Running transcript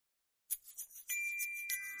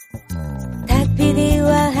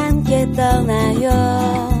닭PD와 함께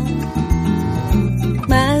떠나요.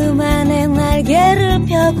 마음 안에 날개를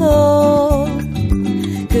펴고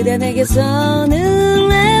그대 내게서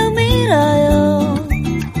눈을 밀어요.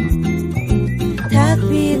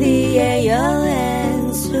 닭PD의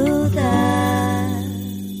여행수다.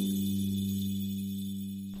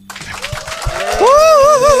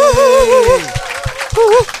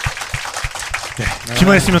 네,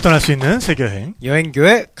 기만 있으면 떠날 수 있는 세계여행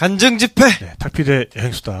여행교회 간증집회. 네, 탁피디의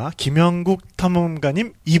여행수다 김현국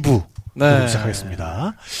탐험가님 2부 네.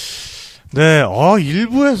 시작하겠습니다. 네,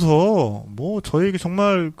 1부에서 뭐 저에게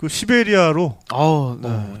정말 그 시베리아로 네.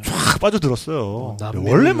 쫙 빠져들었어요. 네,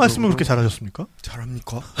 원래 말씀을 그렇게 잘하셨습니까?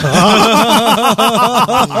 잘합니까?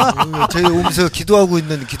 제가 오면서 기도하고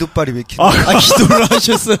있는 기도빨이 왜 기도를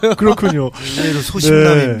하셨어요? 그렇군요. 의외로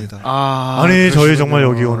소심남입니다. 네. 아니 저희 정말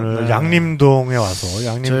여기 오늘 양림동에 와서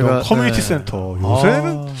양림동 저희가, 커뮤니티 센터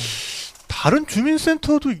요새는 다른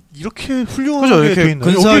주민센터도 이렇게 훌륭하게 돼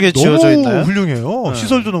있나요? 근사하게 여기 지어져 너무 있나요? 훌륭해요. 네.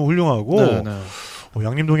 시설도 너무 훌륭하고 네.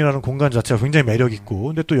 양림동이라는 공간 자체가 굉장히 매력 있고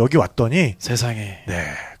근데 또 여기 왔더니 세상에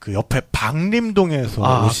그 옆에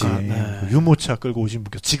박림동에서 오신 그 유모차 끌고 오신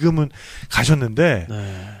분께서 지금은 가셨는데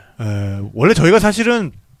원래 저희가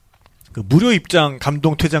사실은 그 무료 입장,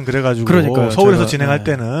 감동 퇴장 그래가지고 그러니까요, 서울에서 저희가, 진행할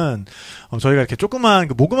때는 저희가 이렇게 조그만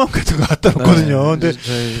그 모금함 같은 거 갖다 놓거든요. 근데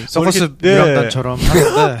저희 서커스 무량단처럼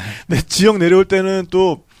하는데 네, 지역 내려올 때는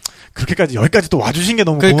또 그렇게까지 여기까지 또 와주신 게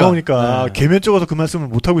너무 고마우니까 개면 쪽어서 그 말씀을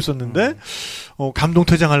못 하고 있었는데 감동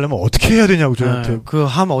퇴장하려면 어떻게 해야 되냐고 저한테 그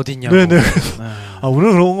함 어디 있냐고. 네네. 그래서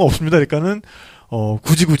오늘 그런 거 없습니다. 그러니까는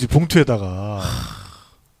굳이 봉투에다가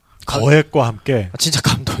거액과 함께 진짜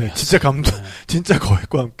감동이에요. 진짜 감동, 진짜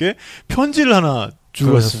거액과 함께 편지를 하나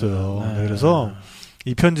주고 가셨어요. 네, 그래서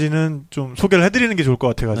이 편지는 좀 소개를 해드리는 게 좋을 것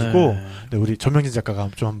같아가지고 우리 전명진 작가가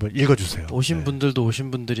좀 한번 읽어주세요. 오신 분들도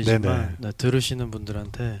오신 분들이지만 들으시는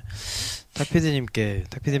분들한테 탁피디님께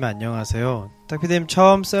탁피디님 안녕하세요. 탁피디님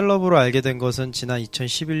처음 셀럽으로 알게 된 것은 지난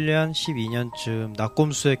 2011년 12년쯤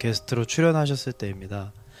낙곰수의 게스트로 출연하셨을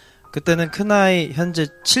때입니다. 그때는 큰아이 현재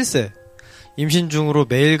 7세 임신 중으로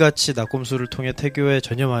매일같이 낙곰수를 통해 태교에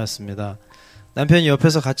전념하였습니다. 남편이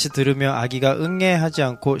옆에서 같이 들으며 아기가 응애하지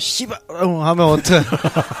않고 씨발 하면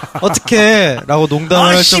어떡해 라고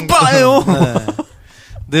농담을 할 정도로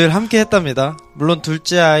늘 함께 했답니다. 물론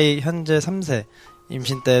둘째 아이 현재 3세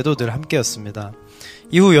임신 때에도 늘 함께였습니다.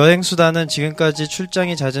 이후 여행수다는 지금까지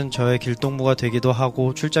출장이 잦은 저의 길동무가 되기도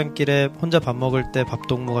하고 출장길에 혼자 밥 먹을 때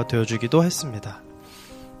밥동무가 되어주기도 했습니다.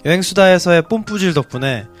 여행수다에서의 뽐뿌질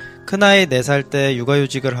덕분에 큰아이 4살 때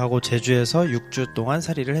육아휴직을 하고 제주에서 6주 동안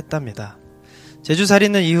살이를 했답니다.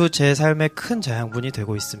 제주살이는 이후 제 삶의 큰 자양분이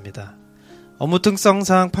되고 있습니다. 업무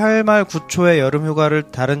특성상 8말 9초의 여름휴가를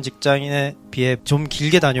다른 직장인에 비해 좀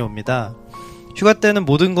길게 다녀옵니다. 휴가 때는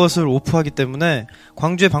모든 것을 오프하기 때문에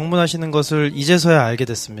광주에 방문하시는 것을 이제서야 알게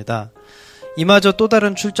됐습니다. 이마저 또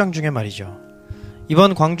다른 출장 중에 말이죠.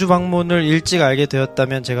 이번 광주 방문을 일찍 알게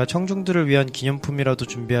되었다면 제가 청중들을 위한 기념품이라도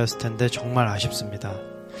준비했을 텐데 정말 아쉽습니다.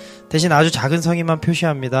 대신 아주 작은 성의만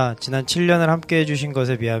표시합니다. 지난 7년을 함께 해주신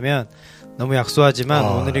것에 비하면 너무 약소하지만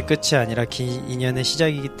오늘이 끝이 아니라 긴 인연의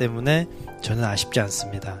시작이기 때문에 저는 아쉽지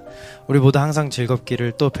않습니다. 우리 모두 항상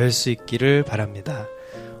즐겁기를 또 뵐 수 있기를 바랍니다.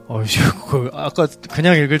 아까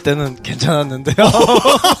그냥 읽을 때는 괜찮았는데요.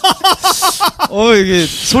 이게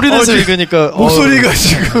소리내서 읽으니까 목소리가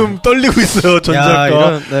지금 떨리고 있어요. 전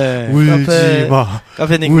작가. 울지 마.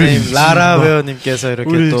 카페 닉네임 라라 회원님께서 이렇게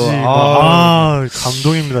울지 또 마.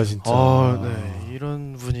 감동입니다 진짜.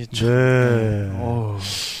 이런 분이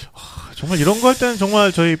정말 이런 거 할 때는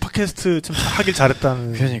정말 저희 팟캐스트 참 하길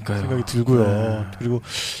잘했다는 생각이 들고요. 그리고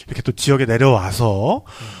이렇게 또 지역에 내려와서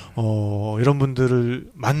이런 분들을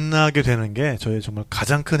만나게 되는 게 저의 정말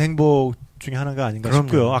가장 큰 행복 중에 하나가 아닌가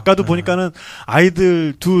싶고요. 아까도 보니까는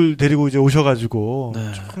아이들 둘 데리고 이제 오셔가지고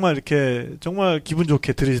정말 이렇게 정말 기분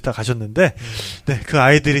좋게 들으시다 가셨는데 그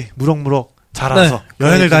아이들이 무럭무럭 자라서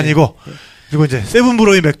여행을 다니고 그리고 이제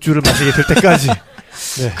세븐브로이 맥주를 마시게 될 때까지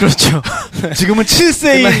그렇죠. 지금은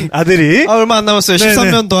 7세인 아들이 얼마 안 남았어요.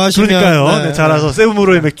 13년 더 하시면 그러니까요. 자라서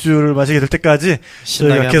세븐브로이 맥주를 마시게 될 때까지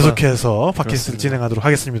저희가 계속해서 팟캐스트를 진행하도록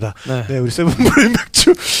하겠습니다. 우리 세븐브로이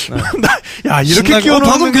맥주 야 이렇게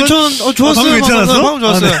끼워놓으면 방금 좋았어요. 방금 괜찮았어? 방금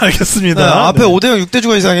좋았어요. 알겠습니다. 앞에 5대형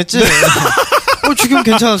 6대주가 이상했지? 지금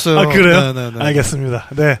괜찮았어요. 그래요? 알겠습니다.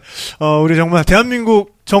 우리 정말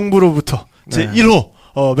대한민국 정부로부터 제 1호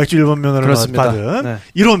맥주 1번 면허를 받은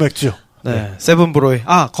 1호 맥주 네, 세븐브로이.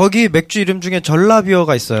 거기 맥주 이름 중에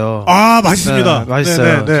전라비어가 있어요. 맛있습니다. 네,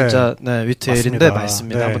 맛있어요. 네. 진짜, 위트엘인데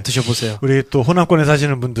맛있습니다. 네. 한번 드셔보세요. 우리 또 호남권에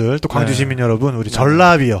사시는 분들, 또 광주 시민 여러분, 우리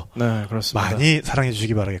전라비어. 네, 그렇습니다. 많이 사랑해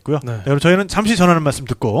주시기 바라겠고요. 네. 여러분, 저희는 잠시 전하는 말씀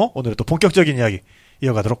듣고, 오늘의 또 본격적인 이야기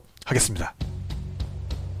이어가도록 하겠습니다.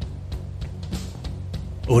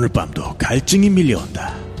 오늘 밤도 갈증이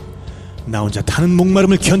밀려온다. 나 혼자 타는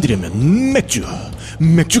목마름을 견디려면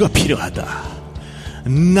맥주가 필요하다.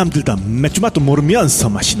 남들 다 맥주 맛도 모르면서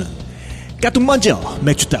마시는 까뚝 먼저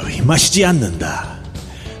맥주 따위 마시지 않는다.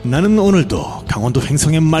 나는 오늘도 강원도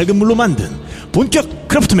횡성의 맑은 물로 만든 본격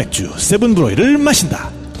크래프트 맥주 세븐브로이를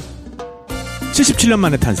마신다. 77년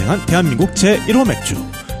만에 탄생한 대한민국 제1호 맥주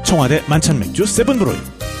청와대 만찬맥주 세븐브로이.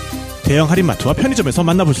 대형 할인마트와 편의점에서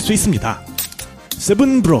만나보실 수 있습니다.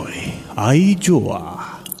 세븐브로이 아이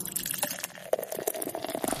좋아.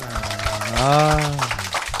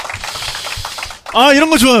 이런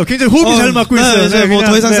거 좋아요. 굉장히 호흡이 잘 맞고 있어요. 네, 뭐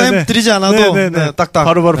더 이상 쌤 드리지 않아도 딱딱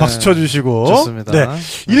바로바로 박수 쳐주시고. 좋습니다. 네.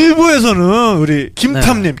 1부에서는 우리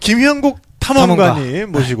김탐님, 김현국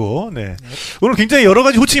탐험가님 모시고, 오늘 굉장히 여러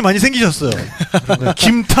가지 호칭이 많이 생기셨어요.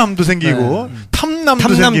 김탐도 생기고,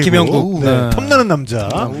 탐남도 생기고, 김현국. 탐나는 남자,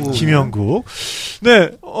 김현국. 네,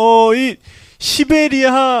 이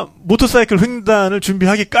시베리아 모터사이클 횡단을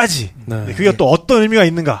준비하기까지, 그게 또 어떤 의미가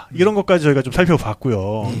있는가, 이런 것까지 저희가 좀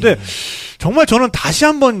살펴봤고요. 근데, 정말 저는 다시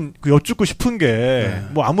한번 여쭙고 싶은 게,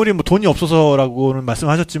 뭐 아무리 뭐 돈이 없어서라고는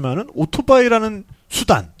말씀하셨지만은, 오토바이라는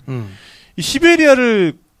수단, 이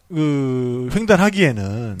시베리아를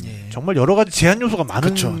횡단하기에는 정말 여러 가지 제한 요소가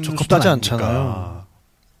많은 적합하지 않잖아요.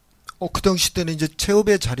 그 당시 때는 이제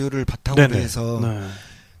체업의 자료를 바탕으로 해서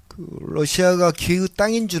러시아가 기후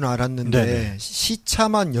땅인 줄 알았는데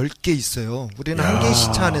시차만 10개 있어요. 우리는 한 개의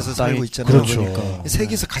시차 안에서 살고 있잖아요. 그렇죠. 그러니까.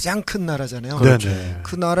 세계에서 가장 큰 나라잖아요.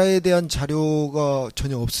 그 나라에 대한 자료가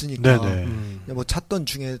전혀 없으니까 뭐 찾던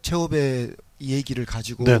중에 체업의 얘기를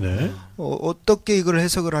가지고 어떻게 이걸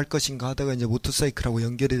해석을 할 것인가 하다가 이제 모터사이클하고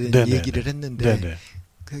연결이 된 얘기를 했는데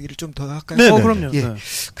그 얘기를 좀 더 할까요? 그럼요.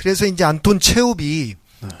 그래서 이제 안톤 체홉이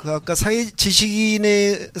그 아까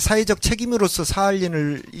지식인의 사회적 책임으로서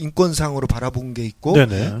사할린을 인권상으로 바라본 게 있고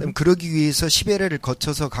그러기 위해서 시베리아를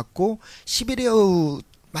거쳐서 갔고 시베리아의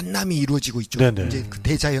만남이 이루어지고 있죠. 이제 그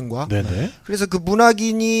대자연과. 그래서 그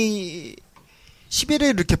문학인이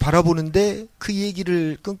시베리아를 이렇게 바라보는데 그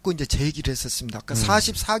얘기를 끊고 이제 제 얘기를 했었습니다. 아까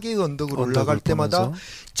 44개의 언덕을 올라갈 때마다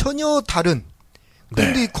전혀 다른.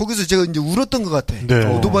 근데 거기서 제가 이제 울었던 것 같아.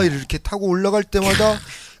 오토바이를 이렇게 타고 올라갈 때마다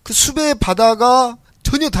그 숲의 바다가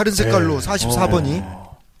전혀 다른 색깔로 44번이.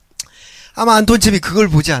 아마 안톤체비 그걸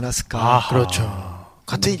보지 않았을까. 그렇죠.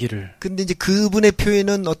 같은 길을. 근데 이제 그분의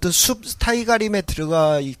표현은 어떤 숲 타이가림에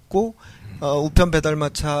들어가 있고 우편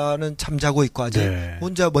배달마차는 잠자고 있고 아직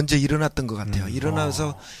혼자 먼저 일어났던 것 같아요.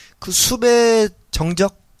 일어나서 그 숲의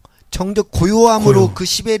정적 고요함으로 그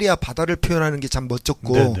시베리아 바다를 표현하는 게 참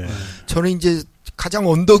멋졌고 저는 이제 가장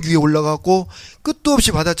언덕 위에 올라가고 끝도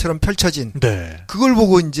없이 바다처럼 펼쳐진 그걸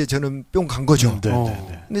보고 이제 저는 뿅 간 거죠.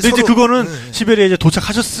 근데 이제 그거는 시베리아에 이제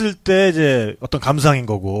도착하셨을 때 이제 어떤 감상인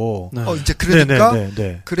거고. 이제 그러니까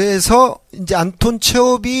그래서 이제 안톤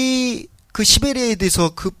체홉이 그 시베리아에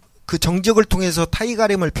대해서 그 정적을 통해서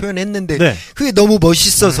타이가림을 표현했는데 그게 너무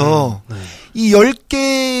멋있어서 이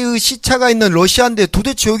 10개의 시차가 있는 러시아인데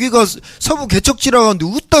도대체 여기가 서부 개척지라고 하는데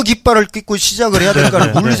우떡 깃발을 끼고 시작을 해야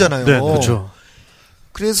될까를 모르잖아요. 그렇죠.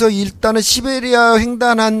 그래서 일단은 시베리아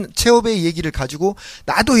횡단한 체홉의 얘기를 가지고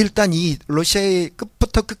나도 일단 이 러시아의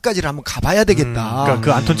끝부터 끝까지를 한번 가봐야 되겠다. 그러니까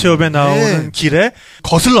그 안톤 체홉에 나오는 길에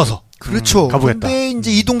거슬러서 그렇죠. 가보겠다. 근데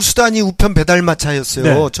이제 이동 수단이 우편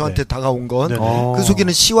배달마차였어요. 저한테 다가온 건. 그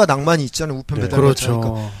속에는 시와 낭만이 있잖아요. 우편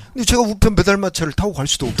배달마차니까. 근데 제가 우편 배달마차를 타고 갈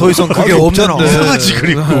수도 없고. 더 이상 그게 없잖아. 이상하지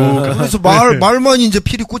그리고. 그래서 말만 이제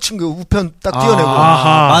필이 꽂힌 거예요. 우편 딱 띄어내고.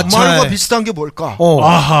 말과 비슷한 게 뭘까?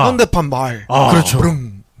 현대판 말. 그렇죠.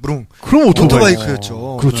 브릉. 그럼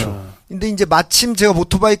오토바이크였죠. 그렇죠. 근데 이제 마침 제가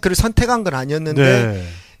오토바이크를 선택한 건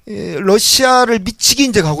아니었는데 러시아를 미치게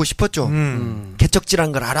이제 가고 싶었죠.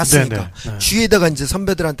 개척지라는 걸 알았으니까. 주위에다가 이제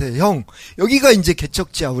선배들한테 형 여기가 이제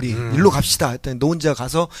개척지야 우리 일로 갑시다 했더니 너 혼자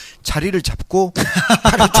가서 자리를 잡고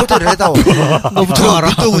나를 초대를 해다오. 너부터 알아.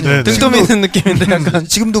 등덤 있는 느낌인데 약간.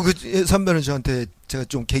 지금도 그 선배는 저한테 제가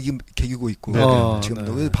좀 개기고 있고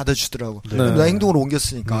지금도 받아주더라고. 나 행동으로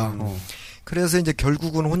옮겼으니까. 그래서 이제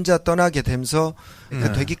결국은 혼자 떠나게 되면서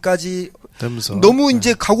되기까지 너무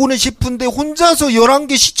이제 가고는 싶은데 혼자서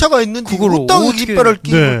 11개 시차가 있는데 우떡 깃발을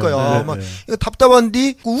끼는 거야. 이거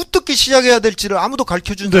답답한데 어떻게 시작해야 될지를 아무도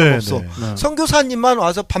가르쳐준 사람 없어. 선교사님만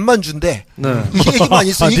와서 밥만 준대. 이 얘기만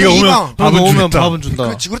있어. 네가 오면 밥은 준다.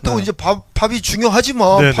 그렇지. 그렇다고 이제 밥이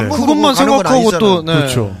중요하지만 밥 먹으러 그것만 생각하고 또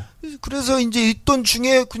그렇죠. 그래서 이제 있던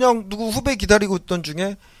중에 그냥 누구 후배 기다리고 있던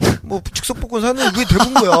중에 뭐 즉석복권 사는 그게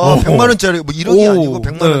대부분 거야. 100만 원짜리 뭐 1억이 아니고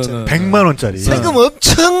 100만 원짜리. 100만 원짜리. 세금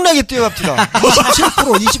엄청나게 뛰어갑니다.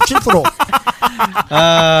 27%.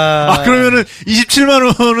 그러면은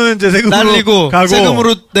 27만 원은 이제 세금으로 날리고 가고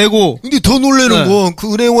세금으로 내고. 근데 더 놀라는 건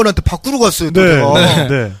그 은행원한테 바꾸러 갔어요. 또 내가.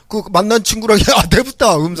 그 만난 친구랑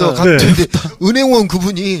대붙다. 그러면서 갔는데 은행원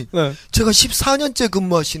그분이 제가 14년째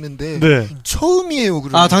근무하시는데 처음이에요.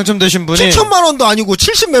 그러면. 당첨되신 분이 7천만 원도 아니고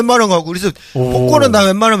 70 몇만 원 가고 그래서 복권은 나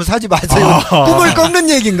웬만하면 사지 마세요. 꿈을 꺾는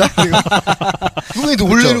얘기인가? 그분이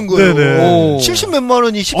놀라는 거예요. 70 몇만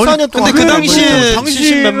원이 14년 동안. 근데 그 당시에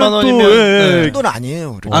 70 몇만 원이면 돈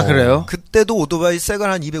아니에요. 그래요? 그때도 오토바이 새건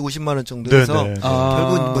한 250만 원 정도 해서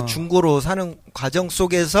결국 뭐 중고로 사는 과정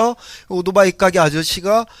속에서 오토바이 가게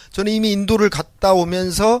아저씨가 저는 이미 인도를 갔다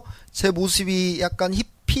오면서 제 모습이 약간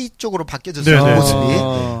히피 쪽으로 바뀌어졌어요. 모습이.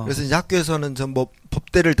 그래서 이제 학교에서는 전 뭐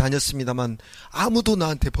법대를 다녔습니다만 아무도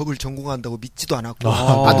나한테 법을 전공한다고 믿지도 않았고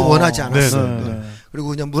나도 원하지 않았어요. 그리고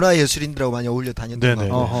그냥 문화예술인들하고 많이 어울려 다녔던 것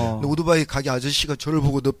같아요. 근데 오토바이 가게 아저씨가 저를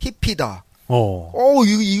보고 너 히피다.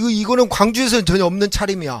 이거는 광주에서는 전혀 없는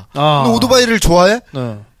차림이야. 근데 오토바이를 좋아해?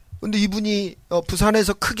 근데 이분이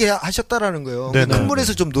부산에서 크게 하셨다라는 거예요. 큰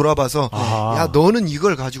물에서 좀 놀아봐서 야 너는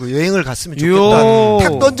이걸 가지고 여행을 갔으면 좋겠다.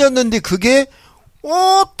 탁 던졌는데 그게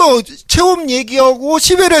또 체험 얘기하고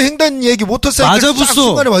시베리아 횡단 얘기 모터사이클 딱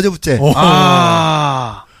순간에 맞아붙지.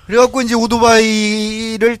 그래갖고 이제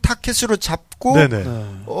오토바이를 타켓으로 잡고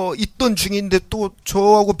있던 중인데 또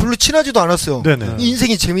저하고 별로 친하지도 않았어요.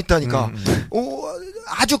 인생이 재밌다니까.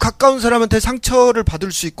 아주 가까운 사람한테 상처를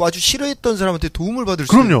받을 수 있고 아주 싫어했던 사람한테 도움을 받을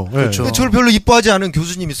수 있고. 그렇죠. 저를 별로 이뻐하지 않은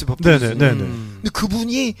교수님이 있어요. 법대 교수님. 근데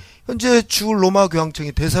그분이 현재 주 로마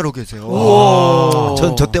교황청의 대사로 계세요.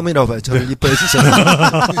 전 저 때문이라고 봐요. 저를 이뻐해 주셔서.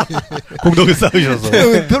 공덕을 쌓으셔서.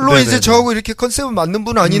 별로 이제 저하고 이렇게 컨셉은 맞는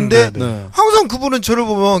분은 아닌데 항상 그분은 저를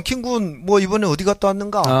보면 킹군 뭐 이번에 어디 갔다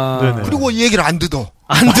왔는가. 그리고 이 얘기를 안 듣어.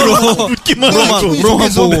 웃기만 하고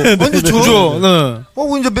우로만 보고 완전 좋죠.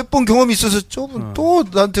 이제 몇 번 경험이 있어서 또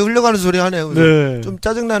나한테 흘려가는 소리 하네요. 좀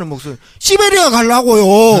짜증나는 목소리. 시베리아 가려고요.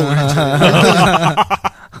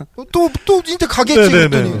 또 진짜 가겠지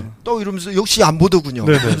그랬더니 또 이러면서 역시 안 보더군요.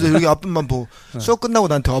 그래서 여기 앞만 보고 수업 끝나고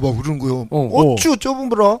나한테 와봐 그러는 거요. 어쭈 좁은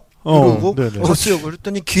보라. 그러고 갔어요.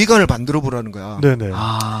 그랬더니 기획안을 만들어 보라는 거야.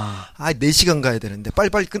 4시간 가야 되는데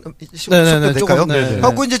빨리빨리 수업 될까요?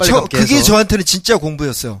 하고 이제 그게 저한테는 진짜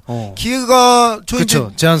공부였어요. 기회가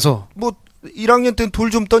그렇죠. 제안서. 뭐 1학년 때는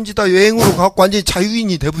돌 좀 던지다 여행으로 가고 완전히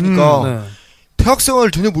자유인이 돼 보니까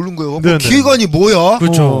대학생활을 전혀 모르는 거예요. 뭐 기획안이 뭐야?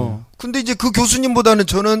 그렇죠. 근데 이제 그 교수님보다는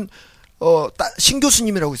저는 신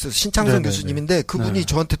교수님이라고 있어요. 신창선 교수님인데 그분이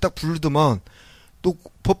저한테 딱 부르더만 또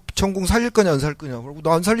법 전공 살릴 거냐 안 살릴 거냐 그러고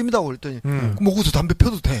나 안 살립니다 그랬더니 먹어서 담배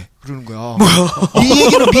펴도 돼 그러는 거야. 이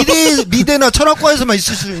얘기는 미대나 철학과에서만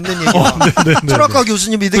있을 수 있는 얘기야. 철학과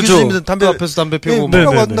교수님 미대 교수님은 담배 앞에서 담배 피우고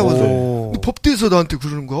피라고 한다고 해서 법대에서 나한테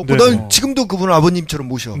그러는 거야. 난 지금도 그분을 아버님처럼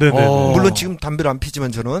모셔. 물론 지금 담배를 안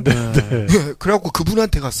피지만 저는 그래갖고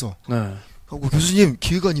그분한테 갔어. 하고 교수님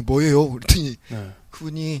기획안이 뭐예요? 그랬더니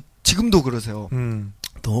그분이 지금도 그러세요.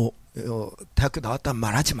 너 대학교 나왔다는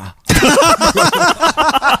말하지 마.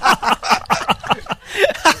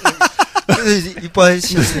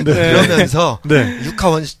 이뻐하시니까 그러면서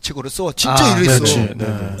육하원칙으로 써. 진짜 이랬어.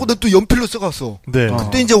 나 또 연필로 써갔어.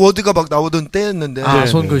 그때 이제 워드가 막 나오던 때였는데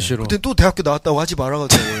손글씨로. 그때 또 대학교 나왔다고 하지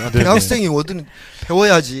말아가지고 대학생이 워드는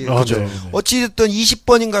배워야지. 어찌됐든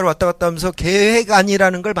 20번인가를 왔다 갔다 하면서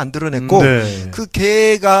계획안이라는 걸 만들어냈고 그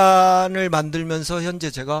계획안을 만들면서 현재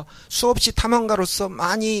제가 수없이 탐험가로서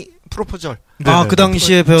많이 프로포절. 그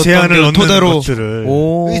당시에 배웠던 제안을 토대로.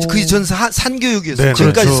 그게 전 산교육이었어요.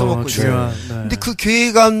 지금까지 써먹고 있어요. 근데 그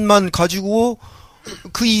계획안만 가지고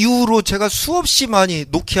그 이후로 제가 수없이 많이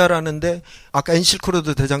노키아라는데 아까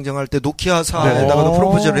엔실크로드 대장정 할 때 노키아사에다가도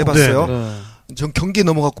프로포절을 해봤어요. 전 경기에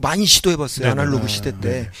넘어갔고 많이 시도해봤어요. 아날로그 시대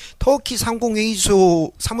때. 터키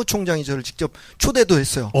상공회의소 사무총장이 저를 직접 초대도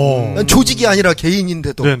했어요. 조직이 아니라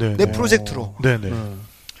개인인데도 내 프로젝트로.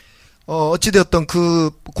 어찌되었던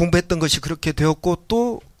그 공부했던 것이 그렇게 되었고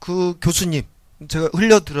또 그 교수님 제가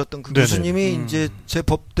흘려들었던 그 교수님이 이제 제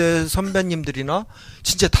법대 선배님들이나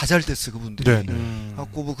진짜 다 잘 됐어 그분들이.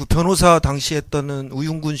 갖고 뭐 그 변호사 당시 했던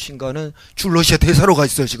우윤군 씨인가는 줄 러시아 대사로 가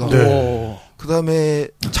있어요 지금. 그다음에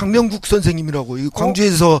장명국 선생님이라고 이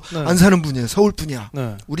광주에서 안 사는 분이에요. 서울 분이야.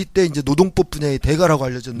 우리 때 이제 노동법 분야의 대가라고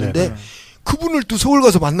알려졌는데 그분을 또 서울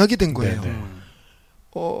가서 만나게 된 거예요.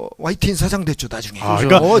 YTN 사장 됐죠 나중에.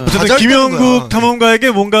 그러니까 어쨌든 김현국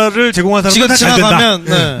탐험가에게 뭔가를 제공한 사람은 잘 된다.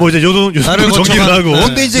 네. 뭐 이제 요도 정리를 하고.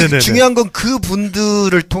 근데 이제 네네네. 중요한 건 그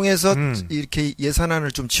분들을 통해서 이렇게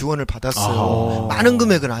예산안을 좀 지원을 받았어요. 많은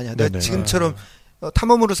금액은 아니야. 내가 지금처럼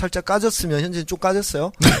탐험으로 살짝 까졌으면 현재는 좀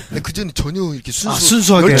까졌어요. 근데 그 전에 전혀 이렇게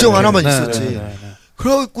순수하게 열정 하나만 있었지.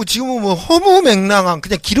 그래갖고 지금은 뭐 허무맹랑한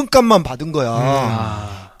그냥 기름값만 받은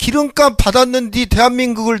거야. 기름값 받았는데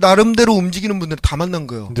대한민국을 나름대로 움직이는 분들 다 만난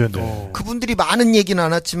거예요. 그분들이 많은 얘기는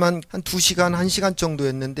안 했지만 한 2시간, 1시간 정도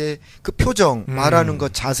했는데 그 표정, 말하는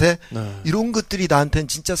것, 자세 이런 것들이 나한테는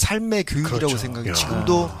진짜 삶의 교육이라고 그렇죠. 생각해요.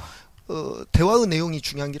 지금도 대화의 내용이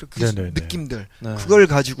중요한 게 그 느낌들 그걸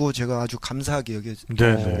가지고 제가 아주 감사하게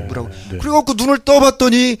여겨보라고. 그래갖고 눈을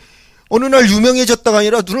떠봤더니 어느 날 유명해졌다가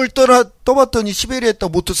아니라 눈을 떠봤더니 시베리아에 있다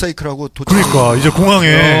모터사이클하고 그러니까 이제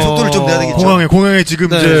공항에 속도를 좀 내야 되겠죠. 공항에 지금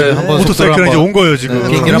이제 모터사이클이 이제 온 거예요 지금.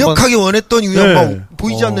 강력하게 원했던 유형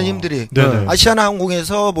보이지 않는 힘들이 아시아나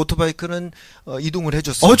항공에서 모터바이크는 이동을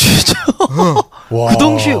해줬어요. 진짜? 그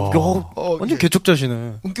당시에 완전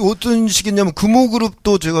개척자시네. 어떤 식이냐면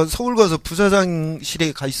금호그룹도 제가 서울 가서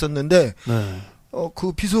부사장실에 가 있었는데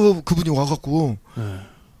그 비서 그분이 와갖고.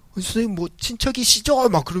 선생님 뭐 친척이시죠?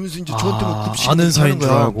 막 그러면서 이제 저한테 뭐 급식 아는 사이인 줄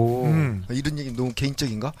알고 이런 얘기 너무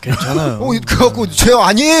개인적인가? 괜찮아요. 그래갖고 제가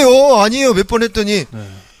아니에요 몇 번 했더니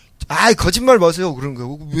거짓말 마세요 그런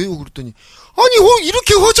거예요. 왜요? 그랬더니 아니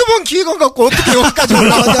이렇게 허접한 기획안 갖고 어떻게 여기까지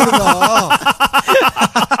올라가냐는 거야.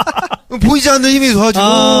 보이지 않는 힘이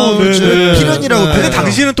도와주고 필연이라고. 근데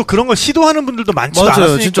당시에는 또 그런 걸 시도하는 분들도 많지도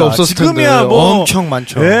않았으니까. 진짜 없었을 지금이야 뭐 엄청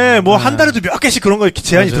많죠. 뭐 한 달에도 몇 개씩 그런 거 이렇게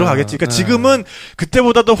제한이 들어가겠지. 그러니까 지금은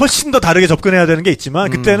그때보다도 훨씬 더 다르게 접근해야 되는 게 있지만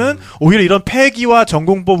그때는 오히려 이런 폐기와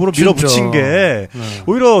전공법으로 밀어붙인 게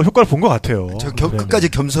오히려 효과를 본 것 같아요. 저 끝까지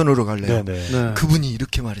겸손으로 갈래요. 그분이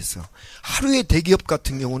이렇게 말했어. 하루에 대기업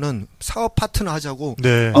같은 경우는 사업 파트너 하자고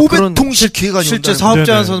 500통씩 기획안이 온다. 실제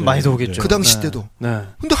사업자에서는 많이 오겠죠. 그 당시 때도.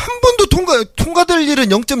 근데 한 번도 통과될 일은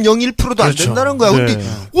 0.01%도 안 된다는 거야. 근데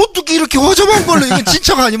어떻게 이렇게 허접한 걸로 이건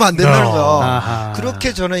진짜가 아니면 안 된다는 거야.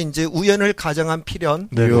 그렇게 저는 이제 우연을 가정한 필연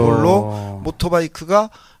이걸로 모터바이크가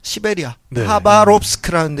시베리아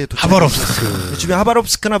하바롭스크라는 데 도착했어요. 요즘에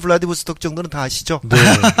하바롭스크나 블라디보스톡 정도는 다 아시죠?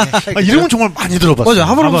 이름은 정말 많이 들어봤어요. 맞아요.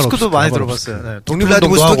 하바롭스크도 많이 들어봤어요.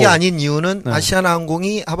 블라디보스톡이 아닌 이유는 아시아나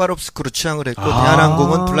항공이 하바롭스크로 취항을 했고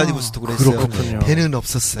대한항공은 블라디보스톡으로 했어요. 배는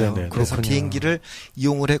없었어요. 그래서 비행기를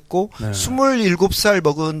이용을 했고 27살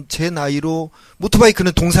먹은 제 나이로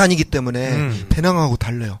모터바이크는 동산이기 때문에 배낭하고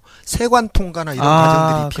달라요. 세관 통과나 이런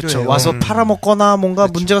과정들이 필요해요. 와서 팔아먹거나 뭔가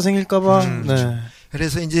문제가 생길까봐.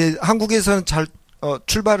 그래서 이제 한국에서는 잘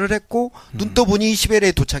출발을 했고 눈 떠보니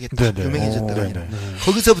시베리아에 도착했다. 유명해졌다가 아니라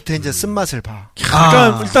거기서부터 이제 쓴맛을 봐.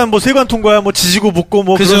 그러니까 일단 뭐 세관 통과야 뭐 지지고 볶고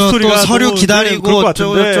뭐 그런 스토리가 또 서류 기다리고 그럴 것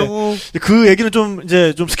같은데 그 얘기는 좀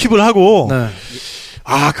이제 좀 스킵을 하고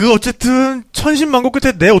그 어쨌든 천신만고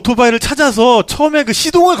끝에 내 오토바이를 찾아서 처음에 그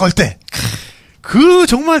시동을 걸 때 그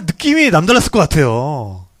정말 느낌이 남달랐을 것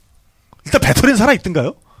같아요. 일단 배터리는 살아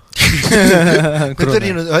있던가요?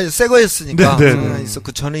 배터리는 새 거였으니까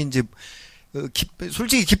있었고 저는 이제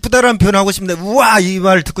솔직히 기쁘다라는 표현 하고 싶은데 우와 이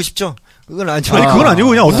말 듣고 싶죠? 그건 아니죠. 아니 그건 아니고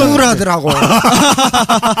그냥 어떤 우울하더라고.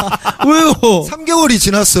 왜요? 3개월이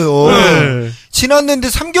지났어요. 지났는데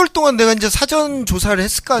 3개월 동안 내가 이제 사전 조사를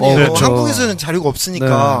했을 거 아니에요. 그렇죠. 한국에서는 자료가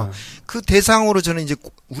없으니까 그 대상으로 저는 이제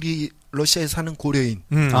우리 러시아에 사는 고려인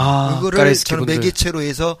그거를 저는 매개체로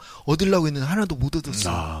해서 얻으려고 했는데 하나도 못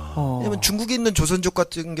얻었어요. 왜냐면 중국에 있는 조선족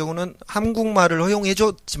같은 경우는 한국말을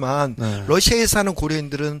허용해줬지만 러시아에 사는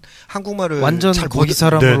고려인들은 한국말을 완전 잘 거기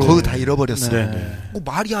사람으로 거의 다 잃어버렸어요. 뭐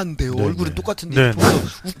말이 안 돼요. 얼굴은 똑같은데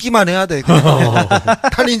웃기만 해야 돼.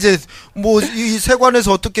 아니 이제 뭐 이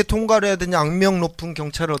세관에서 어떻게 통과를 해야 되냐, 악명 높은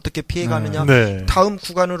경찰을 어떻게 피해가느냐, 다음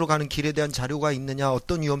구간으로 가는 길에 대한 자료가 있느냐,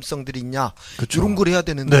 어떤 위험성들이 있냐, 이런 걸 해야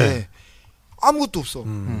되는데 아무것도 없어.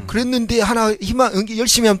 그랬는데 하나 희망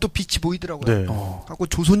열심히 하면 또 빛이 보이더라고요. 갖고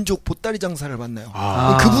조선족 보따리 장사를 만나요.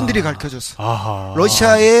 그분들이 가르쳐줬어.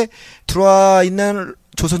 러시아에 들어와 있는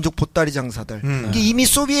조선족 보따리 장사들. 이게 이미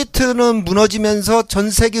소비에트는 무너지면서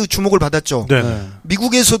전 세계의 주목을 받았죠.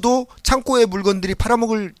 미국에서도 창고에 물건들이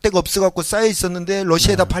팔아먹을 데가 없어갖고 쌓여 있었는데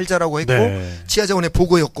러시아에다 팔자라고 했고 지하자원의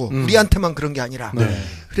보고였고 우리한테만 그런 게 아니라.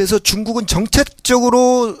 그래서 중국은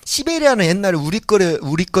정책적으로 시베리아는 옛날에 우리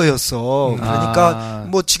거였어. 그러니까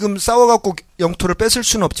뭐 지금 싸워갖고 영토를 뺏을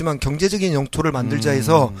수는 없지만 경제적인 영토를 만들자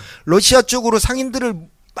해서 러시아 쪽으로 상인들을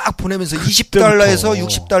막 보내면서 20달러에서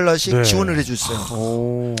 60달러씩 지원을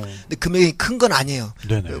해줬어요. 근데 금액이 큰 건 아니에요.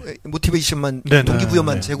 모티베이션만,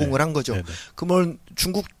 동기부여만 제공을 한 거죠. 그러면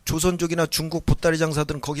중국 조선족이나 중국 보따리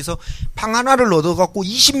장사들은 거기서 방 하나를 얻어갖고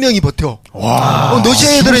 20명이 버텨. 와.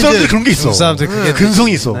 러시아 애들은 이제 그런 게 있어. 사람들 그게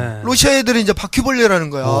근성이 있어. 러시아 애들은 이제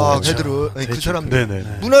바퀴벌레라는 거야. 걔들은 그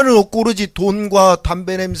사람들. 문화는 없고 오로지 돈과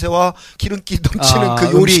담배 냄새와 기름기 넘치는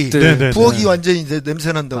그 요리, 부엌이 완전히 이제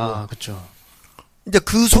냄새 난다고. 그렇죠. 이제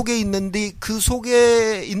그 속에 있는데 그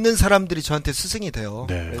속에 있는 사람들이 저한테 스승이 돼요.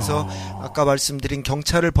 그래서 아까 말씀드린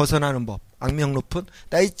경찰을 벗어나는 법, 악명 높은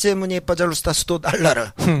나이제문이 빠잘로스타스도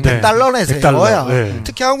달러를 100달러 내세요야.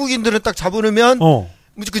 특히 한국인들은 딱 잡으면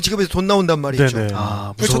무조건 지갑에서 돈 나온단 말이죠.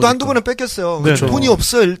 저도 한두 번은 뺏겼어요. 돈이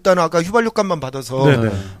없어요. 일단 아까 휘발유값만 받아서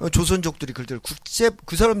조선족들이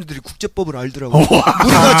그 사람들이 국제법을 알더라고요.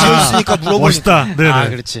 우리가 지었으니까 물어보니까. 멋있다.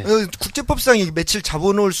 그렇지. 국제법상 며칠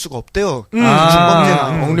잡아놓을 수가 없대요.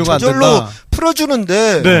 중범죄는 저절로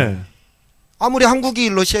풀어주는데 아무리 한국이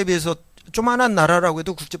러시아에 비해서 조만한 나라라고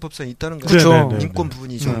해도 국제법상 있다는 거죠. 인권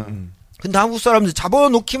부분이죠. 근데 한국 사람들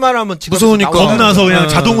잡아놓기만 하면 무서우니까 겁나서 그냥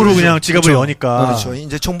자동으로 그냥 지갑을 여니까. 그렇죠.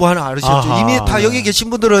 이제 정보 하나 알으셨죠. 이미 다 여기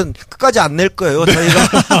계신 분들은 끝까지 안 낼 거예요. 저희가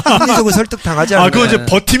합리적으로 설득 당하지 않아요. 그거 이제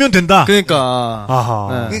버티면 된다.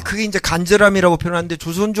 그러니까. 그게 이제 간절함이라고 표현하는데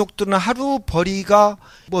조선족들은 하루 벌이가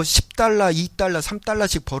뭐 10달러, 2달러,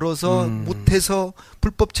 3달러씩 벌어서 못해서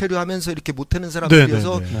불법 체류하면서 이렇게 못하는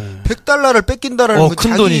사람들이어서 100달러를 뺏긴다라는 건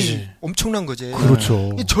큰 돈이지. 엄청난 거지.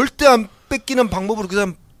 그렇죠. 절대 안 뺏기는 방법으로 그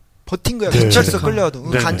사람 버틴 거야. 경찰서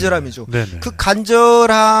끌려가도. 간절함이죠. 그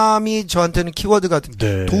간절함이 저한테는 키워드가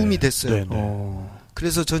도움이 됐어요.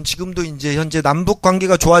 그래서 전 지금도 이제 현재 남북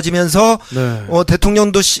관계가 좋아지면서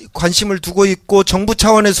대통령도 관심을 두고 있고 정부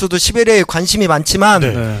차원에서도 시베리아에 관심이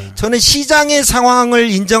많지만 저는 시장의 상황을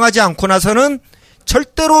인정하지 않고 나서는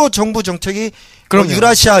절대로 정부 정책이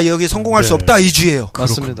유라시아 여기 성공할 수 없다 이 주의예요.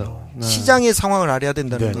 맞습니다. 시장의 상황을 알아야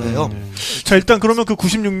된다는 거예요. 자, 일단 그러면 그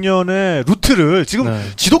 96년의 루트를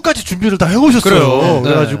지금 지도까지 준비를 다 해오셨어요.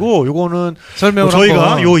 그래가지고 요거는 설명을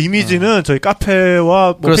저희가 요 이미지는 저희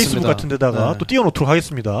카페와 뭐 페이스북 같은 데다가 또 띄워놓도록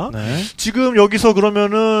하겠습니다. 지금 여기서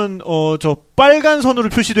그러면은 저 빨간 선으로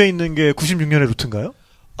표시되어 있는 게 96년의 루트인가요?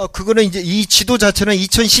 그거는 이제 이 지도 자체는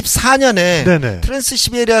 2014년에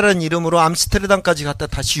트랜스시베리아라는 이름으로 암스테르담까지 갔다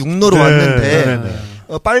다시 육로로 왔는데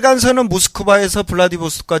빨간 선은 모스크바에서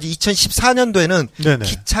블라디보스토크까지 2014년도에는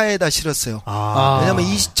기차에다 실었어요. 왜냐면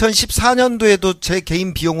 2014년도에도 제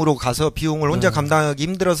개인 비용으로 가서 비용을 혼자 감당하기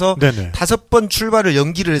힘들어서 5번 출발을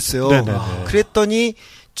연기를 했어요. 그랬더니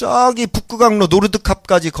저기 북극항로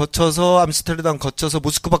노르드캅까지 거쳐서 암스테르담 거쳐서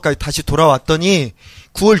모스크바까지 다시 돌아왔더니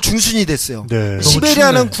 9월 중순이 됐어요.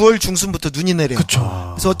 시베리아는 9월 중순부터 눈이 내려요.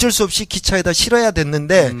 그래서 어쩔 수 없이 기차에다 실어야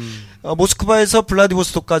됐는데 모스크바에서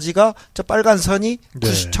블라디보스토크까지가 저 빨간 선이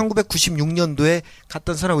 1996년도에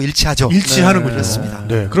갔던 선하고 일치하죠. 일치하는군요. 그렇습니다.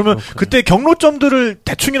 그러면 그때 경로점들을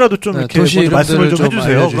대충이라도 좀 이렇게 말씀을 좀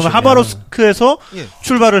해주세요. 그러면 하바롭스크에서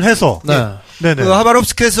출발을 해서 그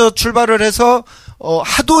하바롭스크에서 출발을 해서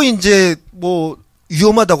하도 이제 뭐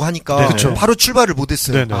위험하다고 하니까 바로 출발을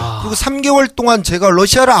못했어요. 그리고 3개월 동안 제가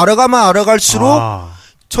러시아를 알아가면 알아갈수록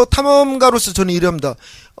저 탐험가로서 저는 이래합니다.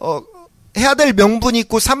 해야 될 명분이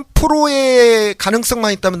있고 3%의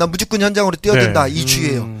가능성만 있다면 난 무조건 현장으로 뛰어든다 이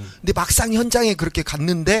주의예요. 근데 막상 현장에 그렇게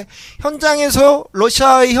갔는데 현장에서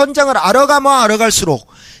러시아의 현장을 알아가면 알아갈수록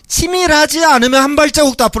치밀하지 않으면 한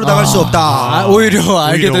발자국도 앞으로 나갈 수 없다. 오히려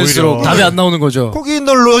알게 될수록 답이 안 나오는 거죠. 거기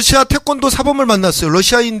있는 러시아 태권도 사범을 만났어요.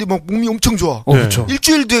 러시아인데 막 몸이 엄청 좋아.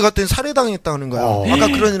 일주일 뒤에 갔더니 살해당했다는 거야. 아까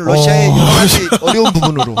그런 러시아의 여러 가지 어려운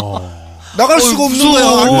부분으로 나갈 수가 없는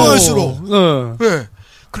거야. 알고할수록.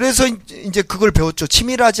 그래서 이제 그걸 배웠죠.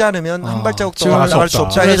 치밀하지 않으면 한 발자국도 나갈 수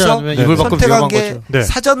없다 해서 선택한 게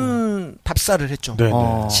사전 답사를 했죠.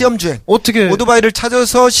 시험주행. 어떻게 오토바이를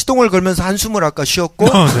찾아서 시동을 걸면서 한숨을 아까 쉬었고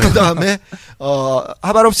그 다음에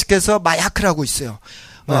하바롭스크에서 마야크를 하고 있어요.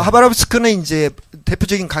 하바롭스크는 이제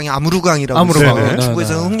대표적인 강이 아무르강이라고 있어요.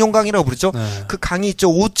 중국에서는 흑룡강이라고 부르죠. 그 강이 있죠.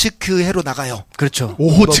 오츠크 해로 나가요. 그렇죠.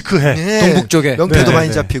 오호츠크 해. 동북 쪽에. 명태도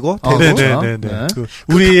많이 잡히고. 그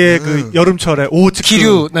우리의 그 여름철에 오호츠크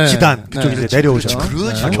기류 지단 그쪽에 이제 내려오죠.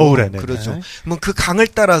 겨울에. 그렇죠. 뭐 그 강을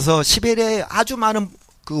따라서 시베리아에 아주 많은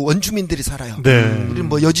그 원주민들이 살아요. 우리는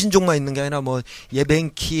뭐 여진족만 있는 게 아니라 뭐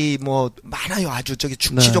예벤키 뭐 많아요. 아주 저기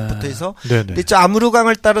축치족부터 해서. 근데 저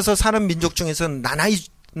아무르강을 따라서 사는 민족 중에서는 나나이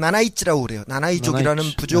나나이츠라고 그래요. 나나이족이라는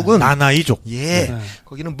부족은 나나이족. 예.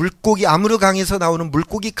 거기는 물고기 아무르강에서 나오는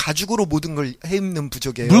물고기 가죽으로 모든 걸 해입는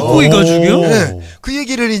부족이에요. 물고기 가죽이요? 네. 그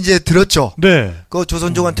얘기를 이제 들었죠. 네. 그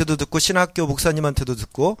조선족한테도 듣고 신학교 목사님한테도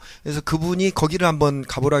듣고 그래서 그분이 거기를 한번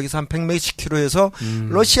가보라 해서 한 100몇십 킬로에서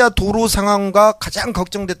러시아 도로 상황과 가장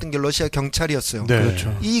걱정됐던 게 러시아 경찰이었어요. 네.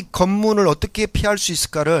 그렇죠. 이 검문을 어떻게 피할 수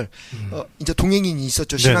있을까를 이제 동행인이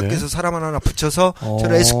있었죠. 신학교에서 사람 하나 붙여서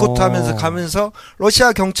저를 에스코트하면서 가면서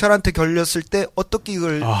러시아 경찰한테 걸렸을 때 어떻게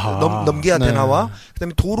이걸 넘겨야 되나와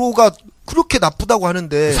그다음에 도로가 그렇게 나쁘다고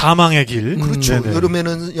하는데 사망의 길. 그렇죠. 네네.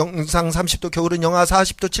 여름에는 영상 30도, 겨울은 영하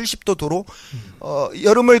 40도, 70도 도로.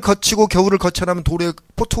 여름을 거치고 겨울을 거쳐나면 도로에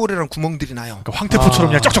포트홀이라는 구멍들이 나요. 그러니까 황태포처럼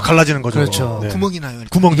그냥 쩍쩍 갈라지는 거죠. 그렇죠. 네. 구멍이 나요.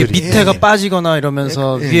 구멍들이. 이게 밑에가 빠지거나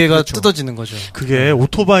이러면서 위에가 그렇죠. 뜯어지는 거죠. 그게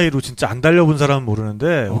오토바이로 진짜 안 달려본 사람은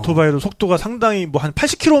모르는데 오토바이로 속도가 상당히 뭐 한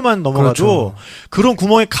 80km만 넘어가도 그런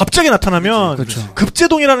구멍이 갑자기 나타나면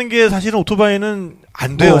급제동이라는 게 사실은 오토바이는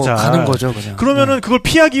안 돼요. 잘 가는 거죠, 그냥. 그러면은 그걸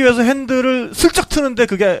피하기 위해서 핸들을 슬쩍 트는데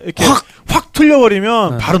그게 이렇게 확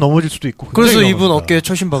틀려버리면 바로 넘어질 수도 있고. 그래서 이분 어깨에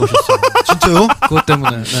철심 박으셨어요. 진짜요? 그것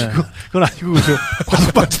때문에. 그건 아니고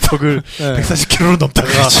과속방지턱을 140km로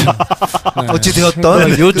넘다가 어찌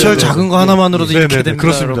되었던 요철 작은 거 하나만으로도 이렇게 됩니다.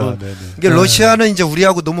 그렇습니다. 여러분. 이게 러시아는 이제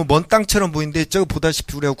우리하고 너무 먼 땅처럼 보이는데 저거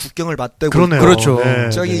보다시피 우리하고 국경을 맞대고 그러네요. 그렇죠.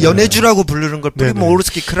 저기 연해주라고 부르는 걸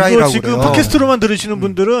프리모르스키 크라이라고 지금 그래요. 팟캐스트로만 들으시는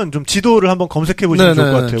분들은 좀 지도를 한번 검색해 보시면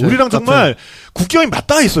좋을 것 같아요. 우리랑 정말 국경이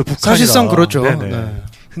맞닿아 있어요. 북한이랑. 사실상 그렇죠.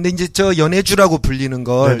 근데 이제 저 연해주라고 불리는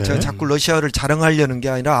걸 제가 자꾸 러시아를 자랑하려는 게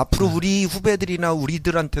아니라 앞으로 우리 후배들이나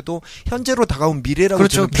우리들한테도 현재로 다가온 미래라고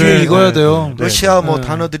그렇죠. 저는 귀에 익어야 돼요. 러시아 뭐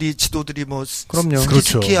단어들이 지도들이 뭐 그럼요.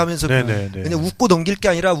 스키 하면서 그냥 웃고 넘길 게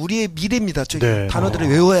아니라 우리의 미래입니다. 저기 단어들을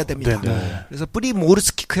외워야 됩니다. 그래서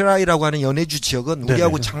프리모르스키 크라이라고 하는 연해주 지역은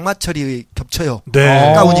우리하고 장마철이 겹쳐요.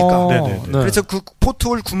 가까우니까. 그래서 그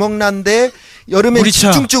포트홀 구멍 난데 여름에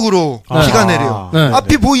집중적으로 비가 내려요.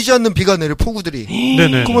 앞이 보이지 않는 비가 내려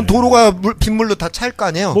폭우들이. 그러면 도로가 빗물로 다 찰 거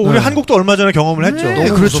아니에요. 뭐 우리 한국도 얼마 전에 경험을 했죠.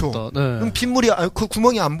 너무 그렇죠. 무섭다. 그럼 빗물이 그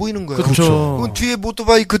구멍이 안 보이는 거예요. 그렇죠. 그럼 뒤에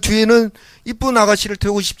오토바이 그 뒤에는 이쁜 아가씨를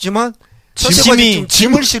태우고 싶지만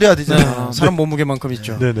짐을 실어야 되잖아요. 사람 몸무게만큼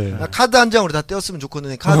있죠. 카드 한 장으로 다 떼었으면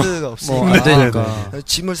좋거든요. 카드가 없으니까. 안 되니까.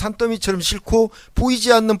 짐을 산더미처럼 싣고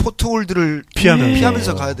보이지 않는 포트홀들을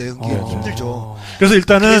피하면서 가야 돼요. 그게 힘들죠. 그래서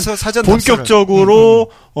일단은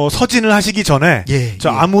본격적으로 서진을 하시기 전에 저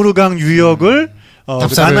아무르강 유역을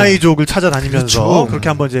나나이족을 찾아다니면서 그렇게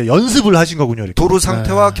한번 이제 연습을 하신 거군요. 이렇게. 도로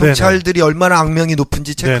상태와 경찰들이 얼마나 악명이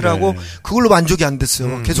높은지 체크를 하고 그걸로 만족이 안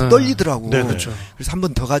됐어요. 계속 떨리더라고. 그래서 한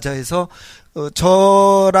번 더 가자 해서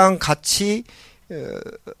저랑 같이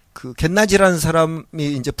그 겟나지라는 사람이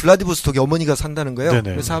이제 블라디보스톡에 어머니가 산다는 거예요.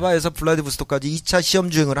 그래서 하바에서 블라디보스톡까지 2차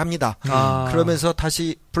시험 주행을 합니다. 그러면서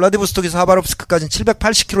다시 블라디보스톡에서 하바롭스크까지는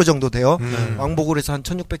 780km 정도 돼요. 왕복으로 해서 한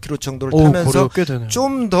 1600km 정도를 타면서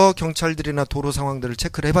좀 더 경찰들이나 도로 상황들을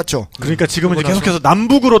체크를 해봤죠. 그러니까 지금은 이제 계속해서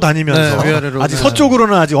남북으로 다니면서 아직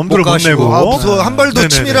서쪽으로는 아직 엄두를 못 내고 무서워. 한 발도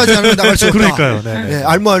치밀하지 않으면 나갈 수 없다. 그러니까요.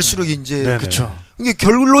 알모할수록 이제 그렇죠. 이게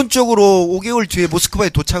결론적으로 5개월 뒤에 모스크바에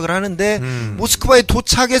도착을 하는데 모스크바에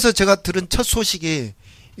도착해서 제가 들은 첫 소식이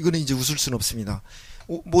이거는 이제 웃을 수는 없습니다.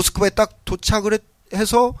 모스크바에 딱 도착을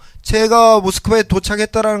해서 제가 모스크바에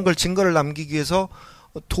도착했다라는 걸 증거를 남기기 위해서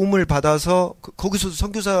도움을 받아서 거기서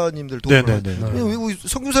선교사님들 도움을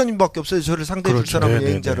선교사님밖에 없어요. 저를 상대해 줄 사람은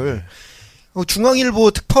여행자를.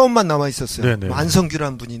 중앙일보 특파원만 남아 있었어요.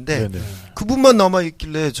 안성규라는 분인데 그분만 남아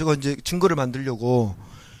있길래 제가 이제 증거를 만들려고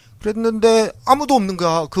그랬는데 아무도 없는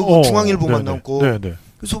거야. 그 중앙일보만 남고.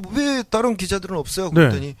 그래서 왜 다른 기자들은 없어요?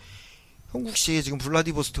 그랬더니 한국시에 지금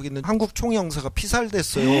블라디보스톡에 있는 한국 총영사가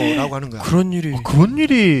피살됐어요. 라고 하는 거야. 그런 일이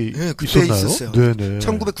그때 있었어요.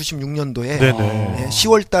 1996년도에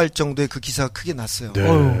 10월 달 정도에 그 기사가 크게 났어요.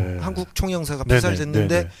 한국 총영사가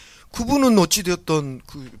피살됐는데 그분은 어찌되었던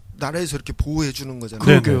그 나라에서 이렇게 보호해 주는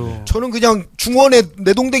거잖아요. 저는 그냥 중원에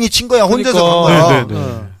내동댕이 친 거야. 혼자서 간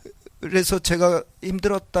거야. 그래서 제가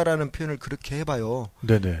힘들었다라는 표현을 그렇게 해봐요.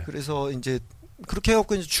 그래서 이제 그렇게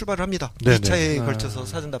해갖고 이제 출발을 합니다. 2차에 걸쳐서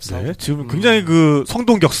사전 답사하고. 지금 굉장히 그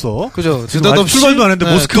성동격서. 그죠. 느닷없이 출발도 안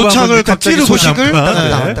했는데 모스크바 도착을 갑자기 소식을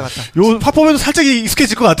왔다. 요 화법에도 살짝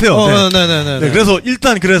익숙해질 것 같아요. 그래서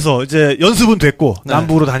일단 이제 연습은 됐고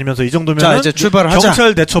남북으로 다니면서 이 정도면 자, 이제 출발을 하자.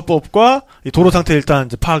 경찰 대처법과 도로 상태 일단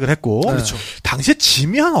이제 파악을 했고. 그렇죠. 당시에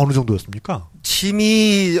짐이 한 어느 정도였습니까?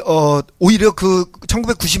 짐이 오히려 그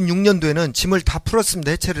 1996년도에는 짐을 다 풀었습니다.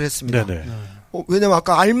 해체를 했습니다. 왜냐면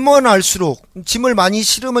아까 알면 알수록 짐을 많이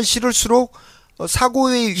실으면 실을수록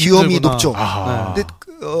사고의 위험이 높죠. 근데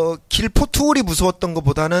길 포트홀이 무서웠던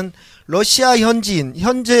것보다는 러시아 현지인,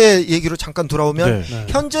 현재 얘기로 잠깐 돌아오면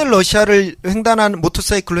현재 러시아를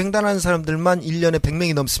모터사이클로 횡단하는 사람들만 1년에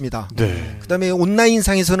 100명이 넘습니다. 그다음에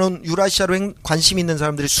온라인상에서는 유라시아로 관심 있는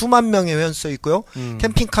사람들이 수만 명의 회원써 있고요.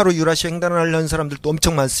 캠핑카로 유라시아 횡단하려는 사람들도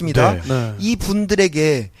엄청 많습니다. 이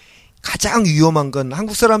분들에게 가장 위험한 건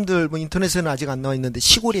한국 사람들 뭐 인터넷에는 아직 안 나와 있는데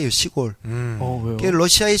시골이에요, 시골. 왜요?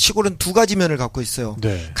 러시아의 시골은 두 가지 면을 갖고 있어요.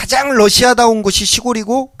 가장 러시아다운 곳이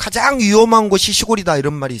시골이고 가장 위험한 곳이 시골이다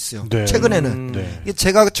이런 말이 있어요. 최근에는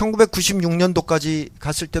제가 1996년도까지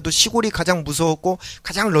갔을 때도 시골이 가장 무서웠고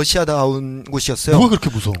가장 러시아다운 곳이었어요. 뭐가 그렇게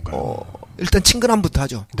무서운가요? 일단 친근함부터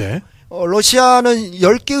하죠. 러시아는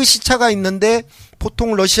 10개의 시차가 있는데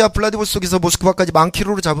보통 러시아 블라디보스톡에서 모스크바까지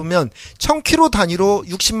 10,000km로 잡으면 1,000km 단위로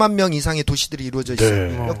 60만 명 이상의 도시들이 이루어져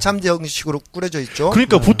있어요. 역참제 형식으로 꾸려져 있죠.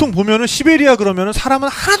 그러니까 보통 보면은 시베리아 그러면은 사람은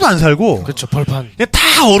하나도 안 살고 그렇죠. 벌판. 그냥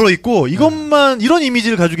다 얼어 있고 이것만 이런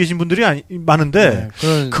이미지를 가지고 계신 분들이 많은데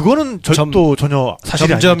그거는 전혀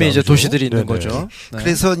사실이 아닙니다. 점점이 이제 도시들이 있는 거죠.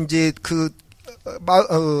 그래서 이제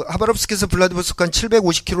하바롭스크에서 블라디보스토크한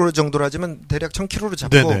 750km 정도로 하지만 대략 1,000km로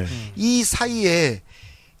잡고 이 사이에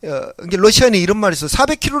러시아는 이런 말이 있어요.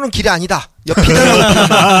 400km는 길이 아니다.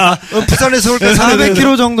 옆이다. 부산에서 서울까지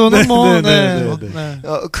 400km 정도는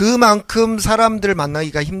그만큼 사람들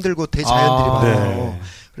만나기가 힘들고 대자연들이 많아요.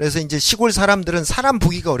 그래서 이제 시골 사람들은 사람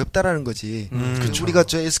보기가 어렵다라는 거지. 우리가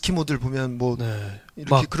저 에스키모들 보면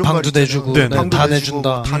이렇게 그런 방도 내주고 다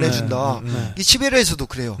내준다. 다 내준다. 이 시베리아에서도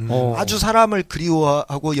그래요. 아주 사람을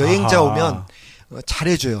그리워하고 여행자 오면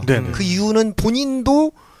잘해줘요. 그 이유는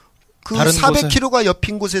본인도 그 400km가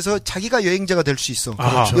옆인 곳에서 자기가 여행자가 될 수 있어.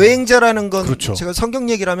 여행자라는 건 제가 성경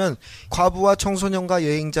얘기를 하면 과부와 청소년과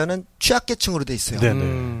여행자는 취약계층으로 돼 있어요.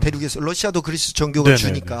 대륙에서 러시아도 그리스 종교가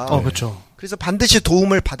주니까. 그래서 반드시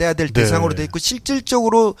도움을 받아야 될 대상으로 돼 있고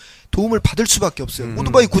실질적으로 도움을 받을 수밖에 없어요.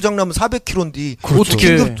 오토바이 고장나면 400km인데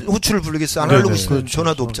어떻게 긴급 호출을 부르겠어요? 아날로그 시대는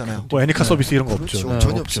전화도 없잖아요. 뭐 애니카 서비스 이런 거 없죠.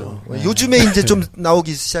 전혀 없어요. 요즘에 이제 좀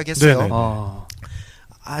나오기 시작했어요.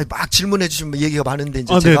 막 질문해 주시면 얘기가 많은데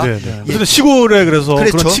이제 제가 그래서 시골에 그래서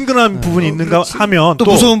그런 친근한 부분이 있는가 하면 또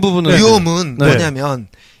무서운 부분은 위험은 뭐냐면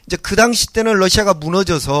이제 그 당시 때는 러시아가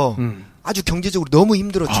무너져서 아주 경제적으로 너무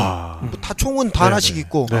힘들었죠. 다 총은 다 하나씩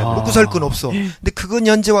있고 먹고 살 건 없어. 근데 그건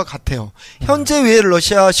현재와 같아요. 현재 왜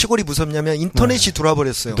러시아 시골이 무섭냐면 인터넷이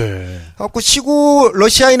돌아버렸어요. 그래갖고 시골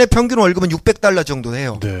러시아인의 평균 월급은 $600 정도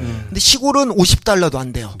해요. 근데 시골은 $50도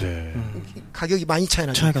안 돼요. 가격이 많이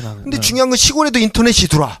차이가 나죠. 근데 중요한 건 시골에도 인터넷이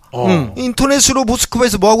들어와. 인터넷으로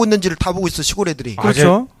모스크바에서 뭐 하고 있는지를 다 보고 있어 시골 애들이.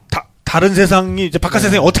 그렇죠. 다른 세상이 이제 바깥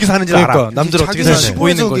세상이 어떻게 사는지 알아. 남들 어떻게 사는지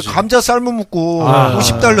보이는 거지. 감자 삶아 먹고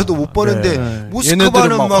 $50도 못 버는데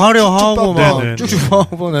모스크바는 막 화려하고 막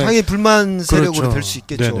쭉쭉하고 당연히 불만 세력으로 될 수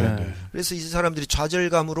있겠죠. 그래서 이 사람들이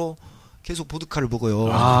좌절감으로 계속 보드카를 먹어요.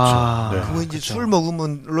 그거 이제 술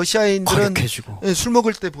먹으면 러시아인들은 술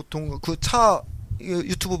먹을 때 보통 그 차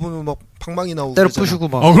유튜브 보면 막 방망이 나오고 때려 부수고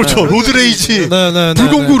막. 그렇죠. 로드레이지.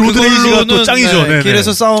 불공구 로드레이지가 또 짱이죠.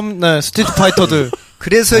 길에서 싸움, 스트리트 파이터들.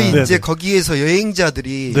 그래서 이제 거기에서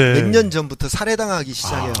여행자들이 몇 년 전부터 살해당하기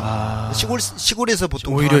시작해요. 시골에서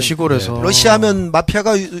보통 오히려 시골에서 러시아 하면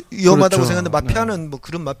마피아가 위험하다고 생각하는데 마피아는 뭐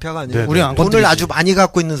그런 마피아가 아니에요. 우리 안 돈을 아주 많이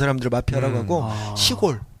갖고 있는 사람들을 마피아라고 하고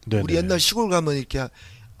시골. 우리 옛날 시골 가면 이렇게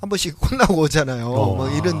한 번씩 혼나고 오잖아요. 뭐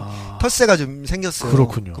이런 텃세가 좀 생겼어요.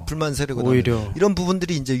 그렇군요. 그 불만 세력은 오히려 이런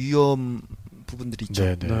부분들이 이제 위험 부분들이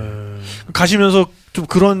있죠. 가시면서 좀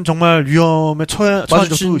그런 정말 위험에 처한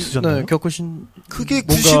적도 있으셨나요? 겪으신 그게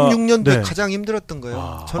 96년도에 가장 힘들었던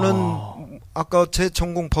거예요. 저는 아까 제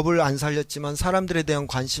전공 법을 안 살렸지만 사람들에 대한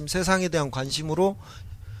관심, 세상에 대한 관심으로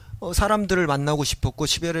사람들을 만나고 싶었고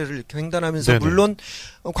시베리아를 이렇게 횡단하면서 물론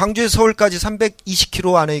광주에서 서울까지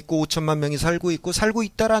 320km 안에 있고 5천만 명이 살고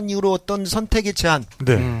있다라는 이유로 어떤 선택의 제한.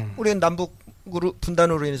 우리는 남북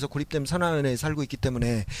분단으로 인해서 고립된 산안에 살고 있기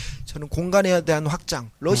때문에 저는 공간에 대한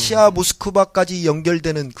확장, 러시아 모스크바까지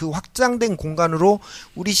연결되는 그 확장된 공간으로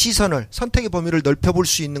우리 시선을 선택의 범위를 넓혀볼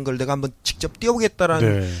수 있는 걸 내가 한번 직접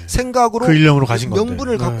띄워보겠다라는 생각으로 그 일념으로 가신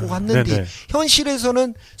명분을 갖고 갔는데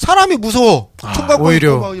현실에서는 사람이 무서워. 총 갖고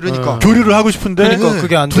있고 막 이러니까 교류를 하고 싶은데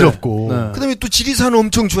그게 안 두렵고. 그다음에 또 지리산을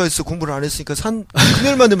엄청 좋아했어. 공부를 안 했으니까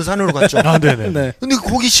금요일만 되면 산으로 갔죠. 근데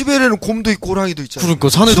거기 시베리아는 곰도 있고 호랑이도 있잖아. 그러니까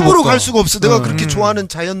산에도 숨으로 갈 수가 없어. 내가 그렇게 좋아하는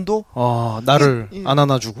자연도 나를 안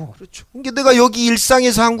안아주고. 그렇죠. 그러니까 내가 여기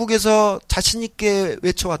일상에서 한국에서 자신 있게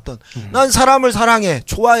외쳐왔던 난 사람을 사랑해,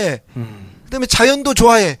 좋아해. 그다음에 자연도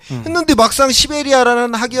좋아해. 했는데 막상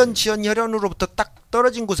시베리아라는 학연, 지연, 혈연으로부터 딱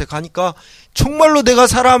떨어진 곳에 가니까 정말로 내가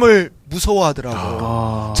사람을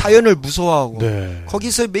무서워하더라고. 자연을 무서워하고.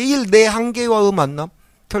 거기서 매일 내 한계와의 만남.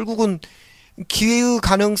 결국은 기회의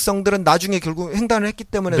가능성들은 나중에 결국 횡단을 했기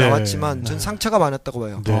때문에 네. 나왔지만 전 상처가 많았다고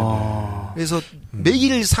봐요. 네. 그래서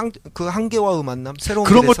매일 그 한계와의 만남, 새로운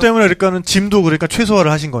그런 것 길에서 때문에 그러니까는 짐도 그러니까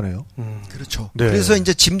최소화를 하신 거네요. 그렇죠. 네. 그래서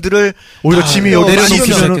이제 짐들을 오히려 짐이 여기 내려놓으면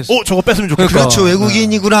있으면 저거 뺐으면 좋겠다. 그렇죠.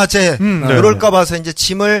 외국인이구나 쟤. 네. 그럴까 봐서 이제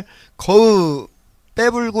짐을 거의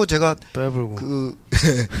빼불고 제가 그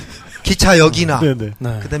기차역이나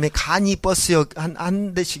그다음에 간이 버스역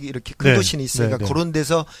한 대씩 이렇게 큰 도시는 있으니까 그런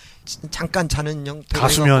데서 잠깐 자는 형태로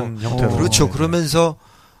가수면 형태로. 그렇죠. 그러면서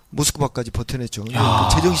모스크바까지 버텨냈죠.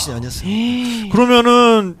 제정신이 아니었어요.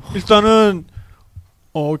 그러면은 일단은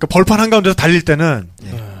그러니까 벌판 한가운데서 달릴 때는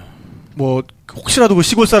뭐 혹시라도 그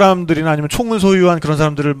시골 사람들이나 아니면 총을 소유한 그런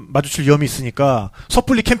사람들을 마주칠 위험이 있으니까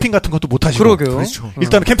섭불리 캠핑 같은 것도 못 하시고. 그러게요. 그렇죠.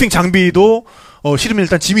 일단 캠핑 장비도 싫으면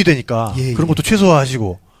일단 짐이 되니까 그런 것도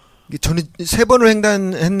최소화하시고. 저는 3번을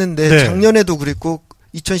횡단했는데 작년에도 그랬고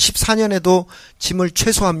 2014년에도 짐을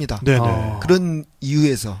최소화합니다. 그런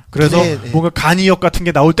이유에서. 그래서 뭔가 간이역 같은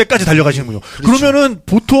게 나올 때까지 달려가시는군요. 그렇죠. 그러면은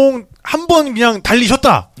보통 한 번 그냥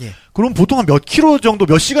달리셨다. 그럼 보통 한 몇 킬로 정도,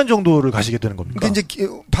 몇 시간 정도를 가시게 되는 겁니까? 근데 이제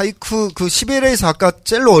바이크 그 시베리아에서 아까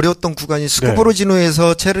제일 어려웠던 구간이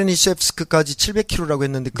스코보로지노에서 체르니셰프스크까지 700km라고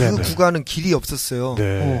했는데 그 구간은 길이 없었어요.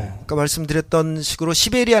 아까 말씀드렸던 식으로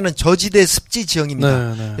시베리아는 저지대 습지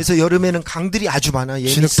지형입니다. 그래서 여름에는 강들이 아주 많아요.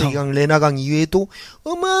 예니스강, 레나강 이외에도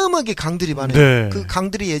어마어마하게 강들이 많아요. 그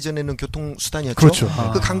강들이 예전에는 교통수단이었죠. 그렇죠.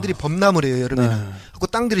 그 강들이 범람을해요 여름에는. 그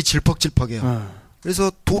땅들이 질퍽질퍽해요.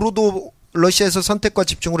 그래서 도로도 러시아에서 선택과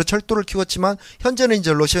집중으로 철도를 키웠지만 현재는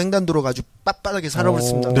이제 러시아 횡단도로가 아주 빳빳하게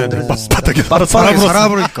살아버렸습니다. 빳빳하게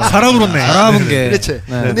살아버렸네. 살아본 게. 그렇지.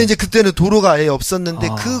 근데 이제 그때는 도로가 아예 없었는데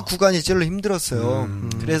그 구간이 제일 힘들었어요.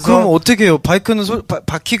 그래서 그럼 어떻게 해요? 바이크는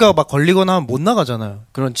바퀴가 막 걸리거나 하면 못 나가잖아요.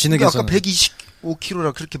 그런 진흙에서. 아까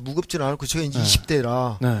 125kg라 그렇게 무겁지는 않고 제가 이제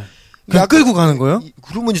 20대라. 그냥 끌고 가는 거예요?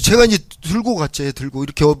 그러면 제가 이제 들고 갔지. 들고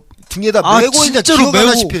이렇게 등에다 메고 그냥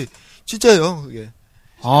기어가다시피. 진짜요, 그게.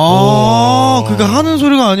 그게 하는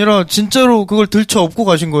소리가 아니라 진짜로 그걸 들쳐 업고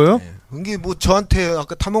가신 거예요? 이게 뭐 저한테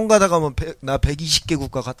아까 탐험 가다가 나 120개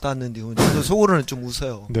국가 갔다 왔는데 저도 속으로는 좀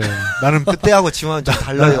웃어요. 나는 그때하고 지금은 좀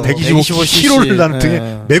달라요. 125kg를 나는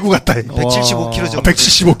등에 메고 갔다. 175kg 정도.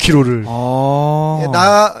 175kg를.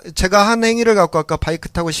 제가 한 행위를 갖고 아까 바이크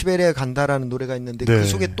타고 시베리아에 간다라는 노래가 있는데 그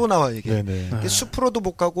속에 또 나와요 이게. 숲으로도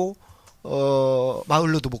못 가고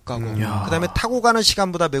마을로도 못 가고 그다음에 타고 가는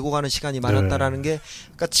시간보다 메고 가는 시간이 많았다라는 게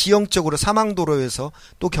그러니까 지형적으로 사망도로에서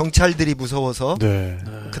또 경찰들이 무서워서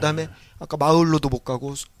그다음에 아까 마을로도 못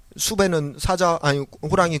가고 숲에는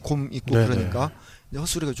호랑이 곰 있고 그러니까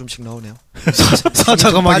헛소리가 좀씩 나오네요.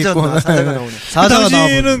 사자가 막 있고 사자가 나오네. 그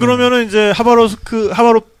당시는 그러면은 이제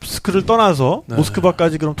하바롭스크를 떠나서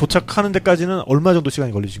모스크바까지 그럼 도착하는 데까지는 얼마 정도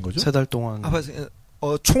시간이 걸리신 거죠? 3달 동안.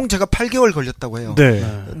 총 제가 8개월 걸렸다고 해요.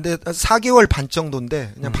 근데 4개월 반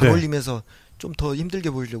정도인데 그냥 발 올리면서 좀 더 힘들게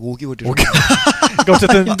보이려고 5개월이라고. 그러니까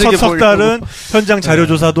어쨌든 첫 석 달은 현장 자료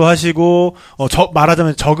조사도 하시고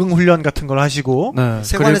말하자면 적응 훈련 같은 걸 하시고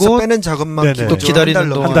세관에서 빼는 작업만 또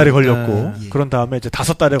기다리는 한 달이 걸렸고 그런 다음에 이제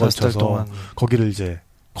 5달에 걸쳐서 거기를 이제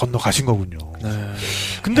건너가신 거군요.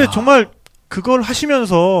 근데 정말 그걸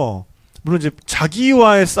하시면서 물론 이제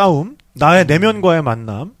자기와의 싸움, 나의 내면과의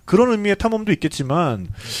만남, 그런 의미의 탐험도 있겠지만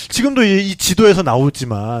지금도 이 지도에서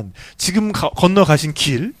나오지만 지금 건너가신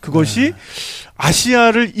길, 그것이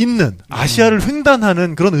아시아를 잇는, 아시아를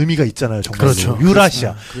횡단하는 그런 의미가 있잖아요. 정말. 그렇죠.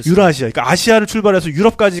 유라시아. 그러니까 아시아를 출발해서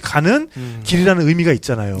유럽까지 가는 길이라는 의미가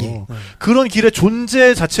있잖아요. 그런 길의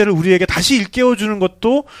존재 자체를 우리에게 다시 일깨워주는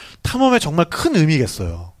것도 탐험의 정말 큰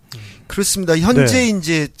의미겠어요. 그렇습니다. 현재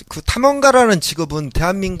이제 그 탐험가라는 직업은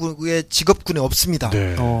대한민국의 직업군에 없습니다.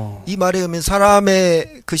 이 말에 의하면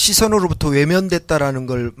사람의 그 시선으로부터 외면됐다라는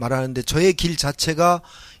걸 말하는데 저의 길 자체가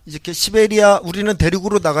이렇게 시베리아 우리는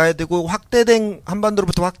대륙으로 나가야 되고 확대된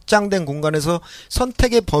한반도로부터 확장된 공간에서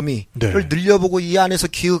선택의 범위를 늘려보고 이 안에서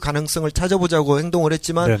기회 가능성을 찾아보자고 행동을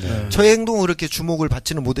했지만 저의 행동은 그렇게 주목을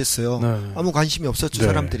받지는 못했어요. 아무 관심이 없었죠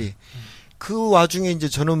사람들이. 그 와중에 이제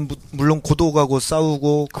저는 물론 고독하고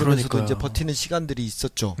싸우고 그러면서도 이제 버티는 시간들이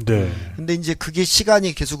있었죠. 근데 이제 그게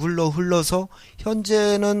시간이 계속 흘러서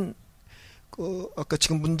현재는 아까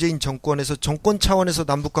지금 문재인 정권에서 정권 차원에서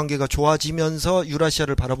남북 관계가 좋아지면서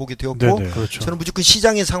유라시아를 바라보게 되었고 저는 무조건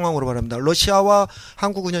시장의 상황으로 바랍니다. 러시아와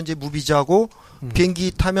한국은 현재 무비자고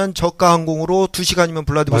비행기 타면 저가 항공으로 2시간이면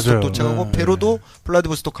블라디보스톡 도착하고 배로도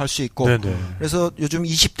블라디보스톡 갈 수 있고 그래서 요즘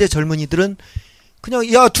 20대 젊은이들은 그냥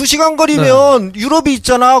 2시간 거리면 유럽이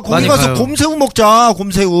있잖아. 거기 가서 가요. 곰새우 먹자.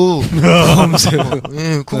 곰새우.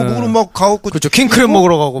 예, 그거 먹으러 막 가고. 그렇죠. 킹크랩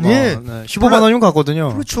먹으러 가고 막. 예. 15만 원이면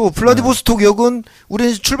갔거든요. 그렇죠. 블라디보스토크 역은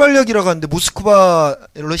우리는 출발역이라고 하는데 모스크바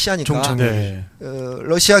러시아니까. 종착역. 네.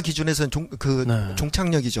 러시아 기준에서는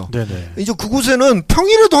종착역이죠. 네네. 이제 그곳에는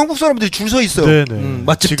평일에도 한국 사람들이 줄 서 있어요. 네네.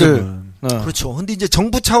 맛집들. 그렇죠. 근데 이제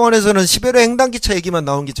정부 차원에서는 시베리아 횡단기차 얘기만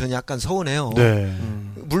나온 게 저는 약간 서운해요. 네.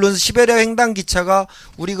 물론 시베리아 횡단기차가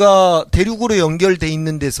우리가 대륙으로 연결돼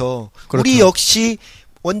있는 데서 그렇죠. 우리 역시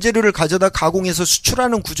원재료를 가져다 가공해서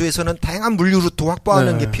수출하는 구조에서는 다양한 물류 루트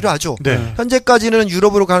확보하는 게 필요하죠. 네. 현재까지는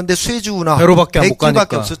유럽으로 가는데 스웨즈우나 배로밖에 못 가니까.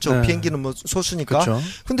 밖에 없었죠. 비행기는 뭐 소수니까. 그렇죠.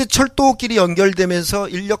 근데 철도끼리 연결되면서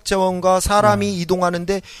인력 자원과 사람이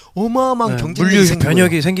이동하는데 어마어마한 경쟁력이 물류 생기고요.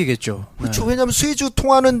 변혁이 생기겠죠. 그렇죠. 왜냐하면 스웨즈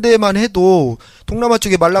통하는 데만 해도 동남아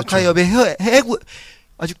쪽에 말라카 협의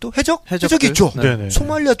아직도 해적이 있죠. 네.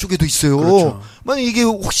 소말리아 쪽에도 있어요. 그렇죠. 만약 이게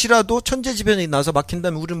혹시라도 천재지변이 나서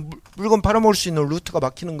막힌다면 우리는 물건 팔아먹을 수 있는 루트가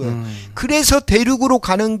막히는 거예요. 그래서 대륙으로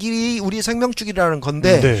가는 길이 우리의 생명줄이라는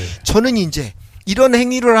건데 네. 저는 이제 이런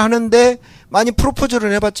행위를 하는데 많이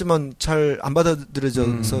프로포즈를 해봤지만 잘 안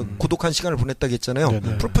받아들여져서 고독한 시간을 보냈다고 했잖아요.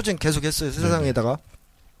 네네. 프로포즈는 계속 했어요. 세상에다가.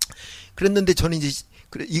 그랬는데 저는 이제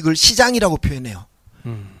이걸 시장이라고 표현해요.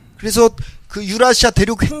 그래서 그 유라시아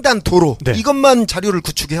대륙 횡단 도로 네. 이것만 자료를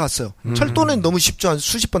구축해 왔어요. 철도는 너무 쉽죠. 한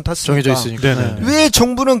수십 번 탔으니까. 정해져 있으니까. 네네. 왜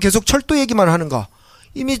정부는 계속 철도 얘기만 하는가?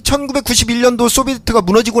 이미 1991년도 소비에트가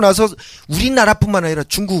무너지고 나서 우리나라뿐만 아니라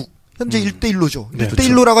중국 현재 1대1로죠. 네,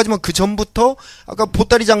 1대1로라고 하지만 그 전부터 아까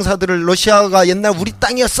보따리 장사들을 러시아가 옛날 우리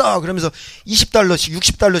땅이었어 그러면서 20달러씩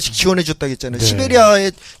 60달러씩 지원해 줬다고 했잖아요. 네.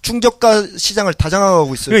 시베리아의 중저가 시장을 다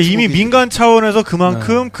장악하고 있어요. 그러니까 이미 중국이. 민간 차원에서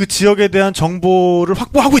그만큼 그 지역에 대한 정보를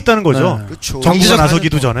확보하고 있다는 거죠. 네. 그렇죠. 정부가 20년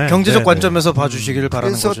나서기도 전에. 경제적 네네. 관점에서 봐주시길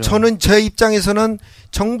바라는 그래서 거죠. 저는 제 입장에서는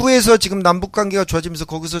정부에서 지금 남북 관계가 좋아지면서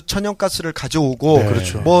거기서 천연가스를 가져오고 네.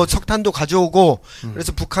 그렇죠. 뭐 석탄도 가져오고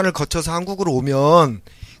그래서 북한을 거쳐서 한국으로 오면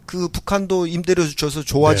그 북한도 임대료 줘서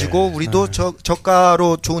좋아지고 네. 우리도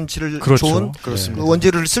저가로 좋은 질을 그렇죠. 좋은 그렇습니다. 그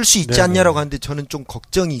원재료를 쓸 수 있지 네네. 않냐라고 하는데 저는 좀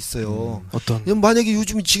걱정이 있어요. 어떤? 만약에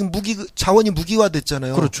요즘 지금 자원이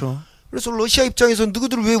무기화됐잖아요. 그렇죠. 그래서 러시아 입장에서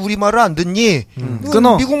너희들 왜 우리 말을 안 듣니?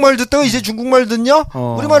 끊어. 미국 말 듣다가 이제 중국 말 듣냐?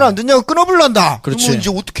 우리 말 안 듣냐? 끊어버린다. 그렇지. 그러면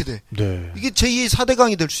이제 어떻게 돼? 네. 이게 제2의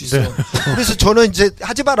 4대강이 될 수 있어요. 그래서 저는 이제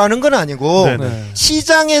하지 말라는 건 아니고 네. 네.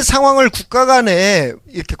 시장의 상황을 국가 간에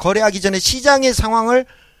이렇게 거래하기 전에 시장의 상황을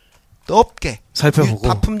넓게 살펴보고.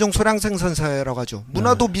 다품종 소량 생산 사회라고 하죠.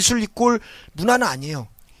 문화도 미술 이꼴 문화는 아니에요.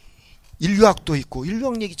 인류학도 있고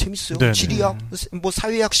인류학 얘기 재밌어요. 네네. 지리학, 뭐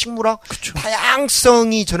사회학, 식물학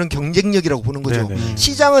다양성이 저는 경쟁력이라고 보는 거죠. 네네.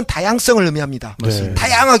 시장은 다양성을 의미합니다. 네.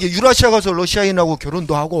 다양하게 유라시아 가서 러시아인하고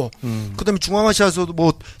결혼도 하고 그다음에 중앙아시아에서도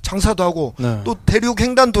뭐 장사도 하고 네. 또 대륙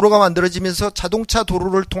횡단 도로가 만들어지면서 자동차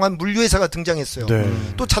도로를 통한 물류회사가 등장했어요. 네.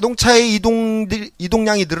 또 자동차의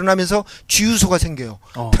이동량이 늘어나면서 주유소가 생겨요.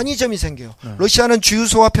 편의점이 생겨요. 러시아는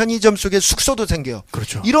주유소와 편의점 속에 숙소도 생겨요.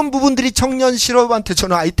 그렇죠. 이런 부분들이 청년 실업한테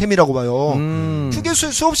저는 아이템이라고 봐요.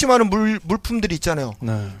 휴게소에 수없이 많은 물품들이 있잖아요.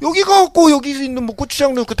 네. 여기 가갖고 여기 있는 뭐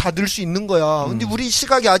고추장 넣고 다 넣을 수 있는 거야. 근데 우리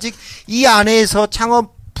시각이 아직 이 안에서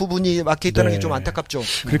창업 부분이 막혀 있다는 네. 게 좀 안타깝죠.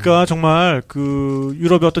 그러니까 정말 그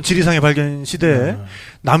유럽의 어떤 지리상의 발견 시대에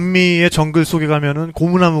남미의 정글 속에 가면은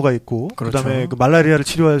고무나무가 있고 그렇죠. 그다음에 그 말라리아를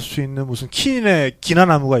치료할 수 있는 무슨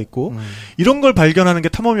기나나무가 있고 이런 걸 발견하는 게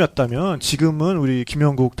탐험이었다면 지금은 우리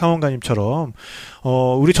김현국 탐험가님처럼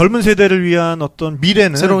우리 젊은 세대를 위한 어떤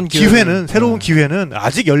미래는 새로운 새로운 기회는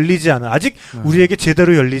아직 열리지 않은 아직 우리에게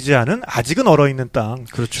제대로 열리지 않은 아직은 얼어있는 땅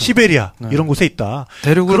그렇죠. 시베리아 네. 이런 곳에 있다.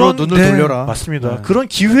 대륙으로 눈을 네, 돌려라. 맞습니다. 네. 그런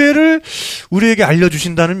기회를 우리에게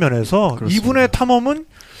알려주신다는 면에서 그렇습니다. 이분의 탐험은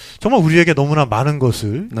정말 우리에게 너무나 많은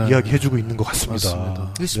것을 네. 이야기해주고 있는 것 같습니다.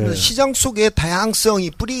 맞습니다. 그렇습니다. 네. 시장 속에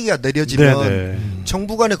다양성이 뿌리가 내려지면 네네.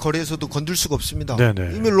 정부 간의 거래에서도 건들 수가 없습니다.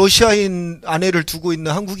 네네. 이미 러시아인 아내를 두고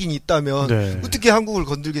있는 한국인이 있다면 네. 어떻게 한국을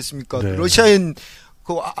건들겠습니까? 네. 러시아인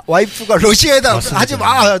그 와이프가 러시아에다 맞습니다. 하지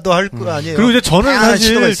마, 너 할 거 아니에요. 그리고 이제 저는 다양한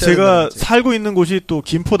시도가 사실 있어야 제가 된다는 거지. 살고 있는 곳이 또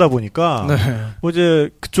김포다 보니까 네. 뭐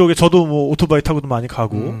이제 그쪽에 저도 뭐 오토바이 타고도 많이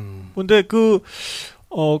가고 근데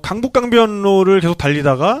강북강변로를 계속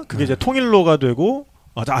달리다가 그게 이제 통일로가 되고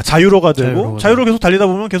자유로가 되고 자유로 계속 달리다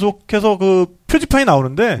보면 계속해서 그 표지판이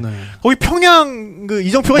나오는데 네. 거기 평양 그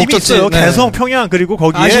이정표가 이미 목적지, 있어요. 네. 개성 평양 그리고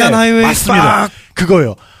거기에 아시안 하이웨이 맞습니다. 빡!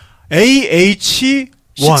 그거예요. AH1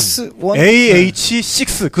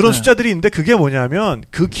 AH6 그런 네. 숫자들이 있는데 그게 뭐냐면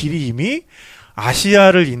그 길이 이미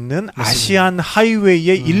아시아를 잇는 아시안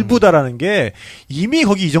하이웨이의 일부다라는 게 이미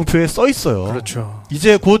거기 이정표에 써 있어요. 그렇죠.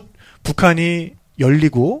 이제 곧 북한이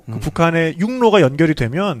열리고 그 북한의 육로가 연결이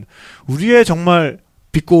되면 우리의 정말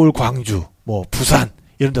빛고울 광주 뭐 부산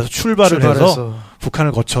이런 데서 출발을 해서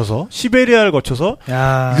북한을 거쳐서 시베리아를 거쳐서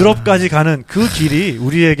유럽까지 가는 그 길이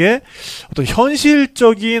우리에게 어떤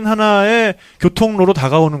현실적인 하나의 교통로로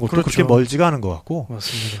다가오는 것도 그렇죠. 그렇게 멀지가 않은 것 같고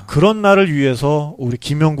맞습니다. 그런 날을 위해서 우리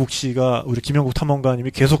김현국 씨가 우리 김현국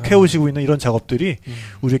탐험가님이 계속 해오시고 있는 이런 작업들이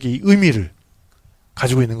우리에게 이 의미를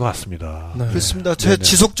가지고 있는 것 같습니다. 네. 그렇습니다. 제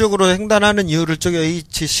지속적으로 횡단하는 이유를 저기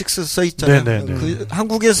H6 써 있잖아요. 그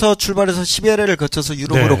한국에서 출발해서 시베리아를 거쳐서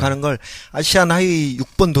유럽으로 가는 걸 아시안 하이웨이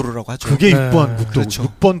 6번 도로라고 하죠. 그게 6번 국도, 그렇죠.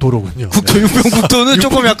 6번 도로군요. 국도 6번 국도는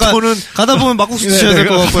조금 약간 가다 보면 막국수 드셔야 될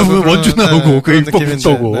것 같고 원주 나오고 그 6번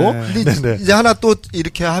국도고. 근데 이제 하나 또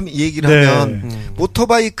이렇게 얘기를 하면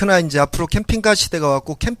모터바이크나 이제 앞으로 캠핑카 시대가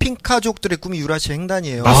왔고 캠핑카족들의 꿈이 유라시아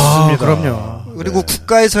횡단이에요. 맞습니다. 그럼요. 그리고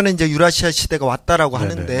국가에서는 이제 유라시아 시대가 왔다라고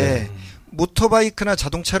하는데 모터바이크나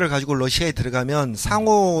자동차를 가지고 러시아에 들어가면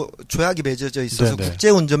상호 조약이 맺어져 있어서 국제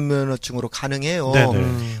운전면허증으로 가능해요.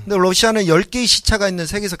 근데 러시아는 10개의 시차가 있는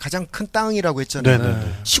세계에서 가장 큰 땅이라고 했잖아요.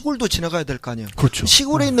 시골도 지나가야 될 거 아니에요. 그렇죠.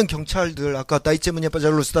 시골에 있는 경찰들 아까 나이제문예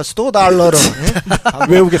빠잘로스다 스토 달러를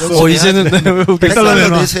외우겠어. 이제는 외우겠어.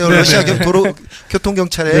 100달러 내세요. 러시아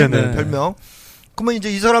교통경찰의 별명. 그러면 이제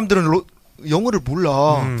이 사람들은 영어를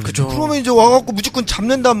몰라. 그죠. 그러면 이제 와갖고 무조건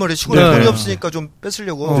잡는단 말이에요. 시골에 돈이 없으니까 좀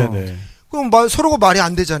뺏으려고. 그럼 서로가 말이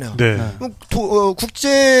안 되잖아요. 그럼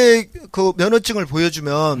국제 그 면허증을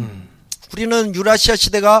보여주면 우리는 유라시아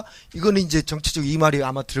시대가 이거는 이제 정치적 이 말이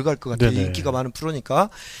아마 들어갈 것 같아요. 인기가 많은 프로니까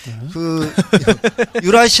그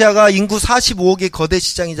유라시아가 인구 45억의 거대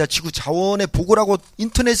시장이자 지구 자원의 보고라고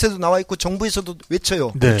인터넷에도 나와 있고 정부에서도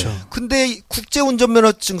외쳐요. 근데 국제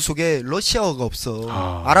운전면허증 속에 러시아어가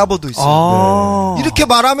없어. 아랍어도 있어요. 이렇게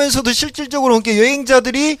말하면서도 실질적으로 그러니까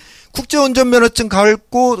여행자들이 국제 운전면허증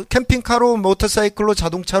갈고 캠핑카로 모터사이클로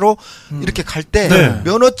자동차로 이렇게 갈 때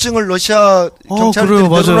면허증을 러시아 경찰들이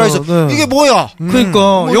내놓으라해서 이게 뭐야? 그러니까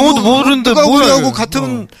영어도 모르는데 누가 우리하고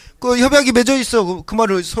같은 그 협약이 맺어 있어. 그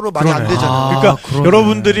말을 서로 말이 안 되잖아요. 그러니까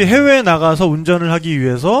여러분들이 해외에 나가서 운전을 하기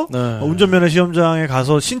위해서 운전면허 시험장에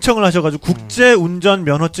가서 신청을 하셔가지고 국제 운전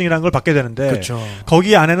면허증이라는 걸 받게 되는데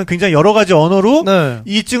거기 안에는 굉장히 여러 가지 언어로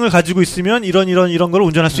이 증을 가지고 있으면 이런 걸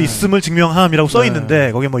운전할 수 있음을 증명함이라고 써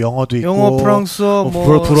있는데 거기에 뭐 영어도 있고, 영어, 프랑스어,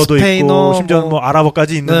 불어도 스페인어, 있고, 심지어 뭐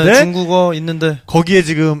아랍어까지 있는데 중국어 있는데 거기에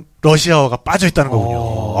지금 러시아어가 빠져 있다는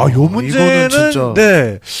거군요. 요 문제는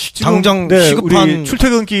진짜 당장 시급한 우리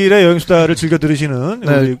출퇴근길에 여행수다를 즐겨 들으시는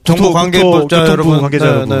우리 정보 관계자 여러분, 관계자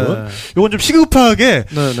여러분, 요건 좀 시급하게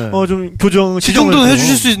좀 교정 이 정도는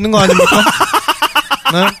해주실 수 있는 거 아닙니까?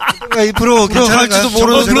 이 프로 갈지도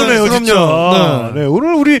모르는 그러네요, 진짜.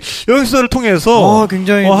 오늘 우리 여행수다를 통해서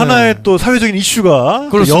굉장히 하나의 또 사회적인 이슈가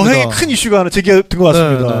여행의 큰 이슈가 하나 제기된 것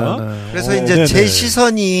같습니다. 그래서 이제 제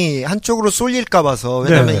시선이 한쪽으로 쏠릴까 봐서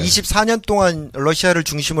왜냐하면 24년 동안 러시아를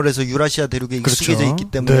중심으로 해서 유라시아 대륙에 익숙해져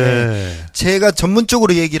있기 때문에 제가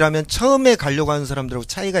전문적으로 얘기를 하면 처음에 가려고 하는 사람들하고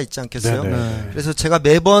차이가 있지 않겠어요? 그래서 제가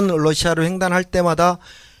매번 러시아를 횡단할 때마다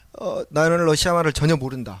나는 러시아 말을 전혀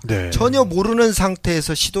모른다. 전혀 모르는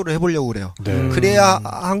상태에서 시도를 해보려고 그래요. 그래야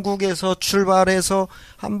한국에서 출발해서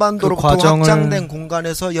한반도로 그 확장된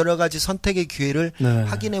공간에서 여러 가지 선택의 기회를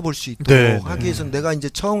확인해 볼 수 있도록 하기 위해서는 내가 이제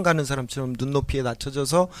처음 가는 사람처럼 눈높이에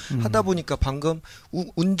낮춰져서 하다 보니까 방금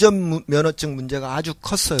운전 면허증 문제가 아주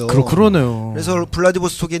컸어요. 그러네요. 그래서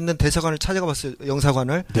블라디보스톡에 있는 대사관을 찾아가 봤어요.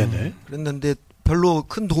 영사관을. 그랬는데 별로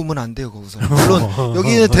큰 도움은 안 돼요, 거기서. 물론,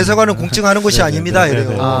 여기는 대사관은 공증하는 곳이 아닙니다,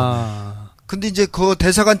 이래요. 근데 이제 그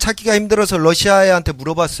대사관 찾기가 힘들어서 러시아애한테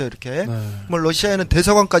물어봤어요, 이렇게. 뭐 러시아에는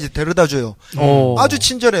대사관까지 데려다 줘요. 아주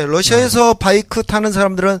친절해. 러시아에서 바이크 타는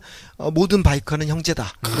사람들은 모든 바이크는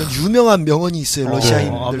형제다. 그런 유명한 명언이 있어요,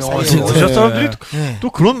 러시아인들 사이에. 러시아 사람들이 또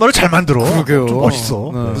그런 말을 잘 만들어. 그러게요. 좀 멋있어.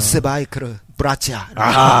 무세 바이크를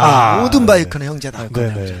브라치아. 모든 바이크는 형제다.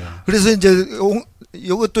 그래서 이제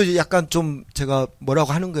이것도 약간 좀 제가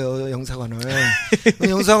뭐라고 하는 거예요, 영사관을.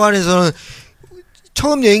 영사관에서는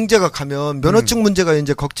처음 여행자가 가면 면허증 문제가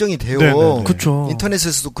이제 걱정이 돼요. 그렇죠.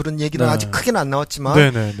 인터넷에서도 그런 얘기는 아직 크게는 안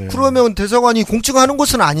나왔지만. 그러면 대사관이 공증하는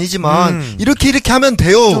곳은 아니지만 이렇게 하면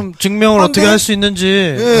돼요. 좀 증명을 어떻게 할 수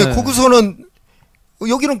있는지. 거기서는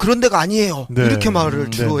여기는 그런 데가 아니에요. 이렇게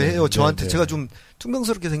말을 주로 해요. 저한테 제가 좀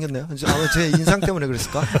퉁명스럽게 생겼네요. 아마 제 인상 때문에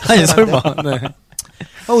그랬을까? 아니 설마.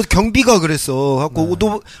 경비가 그랬어. 갖고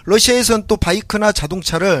러시아에서는 또 바이크나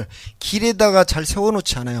자동차를 길에다가 잘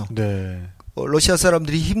세워놓지 않아요. 러시아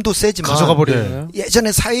사람들이 힘도 세지만 가져가 버려요.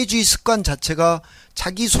 예전에 사회주의 습관 자체가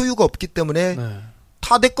자기 소유가 없기 때문에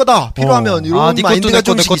다 내 거다. 필요하면 이런 마인드가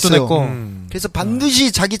좀씩 있어요. 그래서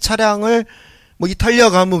반드시 자기 차량을 뭐 이탈리아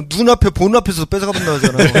가면 눈앞에 본 앞에서 뺏어가 본다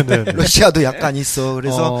하잖아요. 러시아도 약간 있어.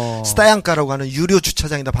 그래서 스타양카라고 하는 유료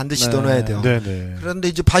주차장에다 반드시 넣어놔야 돼요. 그런데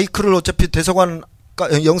이제 바이크를 어차피 대사관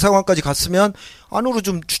영사관까지 갔으면 안으로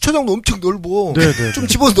좀 주차장도 엄청 넓어. 네네. 좀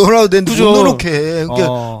집어 넣어놔야 되는데 못 넣어놓게 해.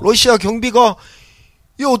 그러니까 러시아 경비가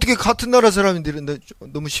이 어떻게 같은 나라 사람인데 이런데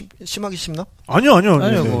너무 심하게 심나? 아니요.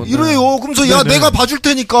 뭐, 이래요. 그러면서 야 내가 봐줄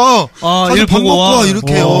테니까 가서 밥 먹고 와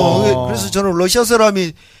이렇게 해요. 그래서 저는 러시아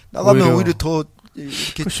사람이 나가면 오히려 더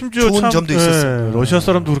이렇게 심지어 좋은 점도 있었어요. 러시아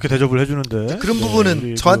사람도 그렇게 대접을 해주는데 그런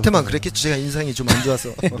부분은 저한테만 그랬겠죠. 제가 인상이 좀 안 좋아서.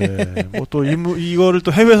 뭐 또 이거를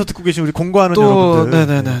또 해외에서 듣고 계신 우리 공부하는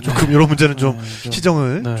여러분들 조금 이런 문제는 좀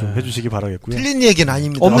시정을 좀 해주시기 바라겠고요. 틀린 얘기는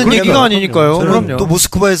아닙니다. 없는 얘기가 아니니까요. 그럼요. 또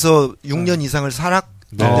모스크바에서 6년 이상을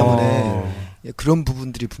살았기 때문에 그런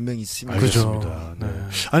부분들이 분명히 있습니다. 알겠습니다. 네.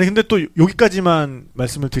 아니 근데 또 여기까지만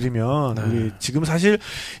말씀을 드리면 우리 지금 사실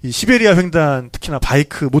이 시베리아 횡단 특히나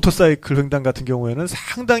바이크, 모터사이클 횡단 같은 경우에는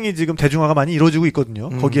상당히 지금 대중화가 많이 이루어지고 있거든요.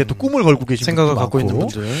 거기에 또 꿈을 걸고 계신 생각을 분들도 갖고 많고. 있는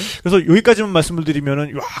분들. 그래서 여기까지만 말씀을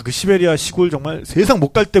드리면은 와, 그 시베리아 시골 정말 세상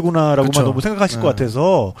못 갈 때구나라고만 너무 생각하실 것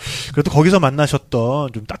같아서 그래도 거기서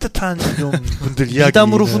만나셨던 좀 따뜻한 좀 분들 이야기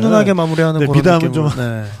미담으로 훈훈하게 마무리하는 그런 미담은 느낌으로.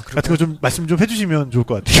 좀 같은 거 좀 말씀 좀 해주시면 좋을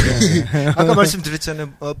것 같아요. 아까 말씀드렸잖아요.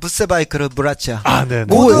 부세바이크르 브라차. 네네.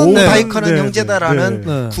 모든 바이커는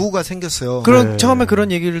형제다라는 구호가 생겼어요. 그런 처음에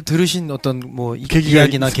그런 얘기를 들으신 어떤 뭐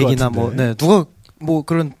이야기나 계기나 뭐 누가 뭐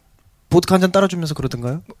그런 보드카 한 잔 따라주면서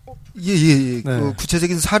그러던가요? 예. 그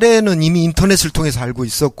구체적인 사례는 이미 인터넷을 통해서 알고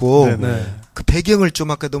있었고 그 배경을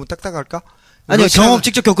좀 아까 너무 딱딱할까? 아니요, 경험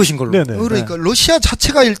직접 겪으신 걸로. 그러니까 러시아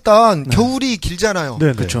자체가 일단 겨울이 길잖아요.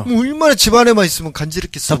 그렇죠. 뭐 얼마나 집 안에만 있으면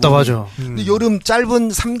간지럽겠어. 답답하죠. 근데 여름 짧은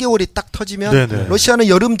 3개월이 딱 터지면 러시아는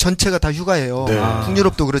여름 전체가 다 휴가예요.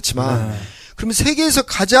 북유럽도 그렇지만. 그러면 세계에서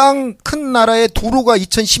가장 큰 나라의 도로가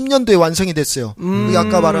 2010년도에 완성이 됐어요.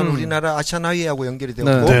 아까 말한 우리나라 아시안 하이웨이하고 연결이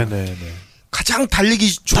되었고 가장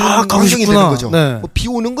달리기 좋은 환경이 되는 거죠. 뭐 비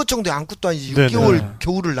오는 것 정도의 아무것도 아니지. 6개월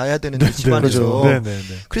겨울을 나야 되는데 집안에서.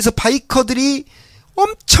 그래서 바이커들이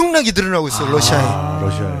엄청나게 늘어나고 있어요.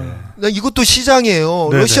 러시아에. 이것도 시장이에요.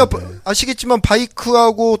 러시아 아시겠지만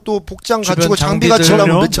바이크하고 또 복장 갖추고 장비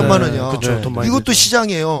갖추려면 몇 천만 원이야. 이것도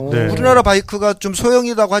시장이에요. 우리나라 바이크가 좀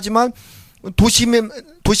소형이라고 하지만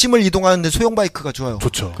도심을 이동하는데 소형 바이크가 좋아요.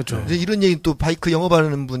 좋죠. 이런 얘기 또 바이크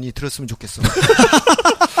영업하는 분이 들었으면 좋겠어.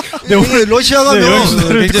 러시아 가면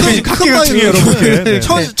굉장히 각기각층의 여러분께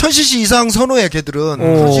 1000cc 이상 선호해 걔들은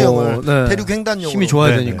크루즈형을 대륙 횡단용으로 힘이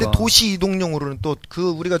좋아야 되니까. 근데 도시 이동용으로는 또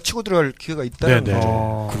우리가 치고 들어갈 기회가 있다는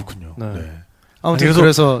거죠. 그렇군요. 아무튼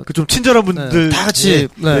그래서 그 좀 친절한 분들 다 같이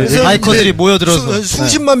바이커들이 모여들어서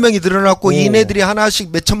수십만 명이 늘어났고 이네들이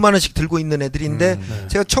하나씩 몇 천만 원씩 들고 있는 애들인데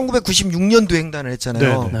제가 1996년도 횡단을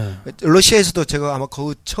했잖아요. 러시아에서도 제가 아마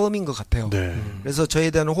거의 처음인 것 같아요. 그래서 저에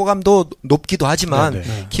대한 호감도 높기도 하지만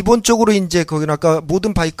기본적으로 이제 거기는 아까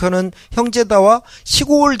모든 바이커는 형제다와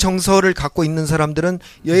시골 정서를 갖고 있는 사람들은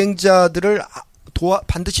여행자들을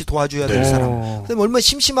반드시 도와줘야 될 사람. 그다음에 얼마나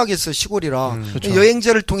심심하겠어 시골이라.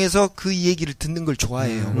 여행자를 통해서 그 얘기를 듣는 걸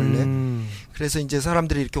좋아해요 원래. 그래서 이제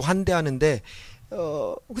사람들이 이렇게 환대하는데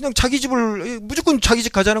그냥 자기 집을 무조건 자기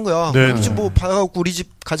집 가자는 거야. 우리 집 뭐 봐갖고 우리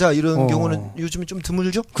집 가자 이런 경우는 요즘은 좀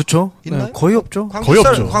드물죠? 그렇죠. 있나요? 거의 없죠. 거의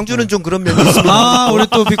없죠. 광주는 좀 그런 면이 있습니다. 우리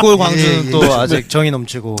또 빅골 광주는 또 아직 정이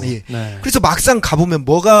넘치고. 그래서 막상 가보면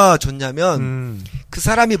뭐가 좋냐면 그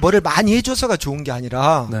사람이 뭐를 많이 해줘서가 좋은 게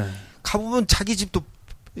아니라 가보면 자기 집도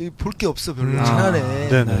볼 게 없어 별로.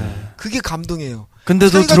 지난해. 그게 감동이에요.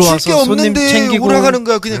 근데도 들어와서 손님 챙기고 오라가는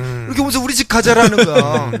거야. 그냥 이렇게 보면서 우리 집 가자라는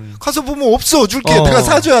거야. 가서 보면 없어 줄게. 내가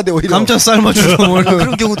사줘야 돼 오히려. 감자 삶아주고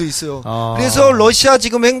그런 경우도 있어요. 그래서 러시아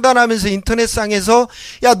지금 횡단하면서 인터넷상에서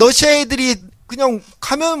야 러시아 애들이 그냥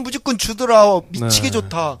가면 무조건 주더라. 미치게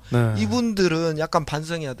좋다. 이분들은 약간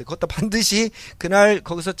반성해야 돼. 거기다 반드시 그날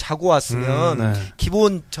거기서 자고 왔으면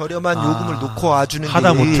기본 저렴한 요금을 놓고 와주는 게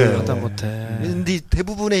하다 못해. 근데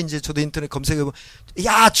대부분의 이제 저도 인터넷 검색해보면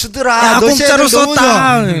야 주더라. 야 공짜로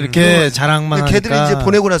썼다. 이렇게 자랑만 하니까. 걔들이 이제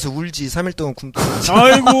보내고 나서 울지. 3일 동안 굶고.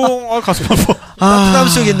 아이고 가슴 아파. 따뜻함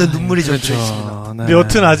속에 있는 눈물이 좀 들어있습니다. 근데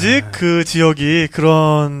여튼 아직 그 지역이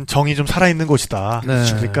그런 정이 좀 살아있는 곳이다.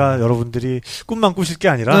 그러니까 여러분들이 꿈만 꾸실 게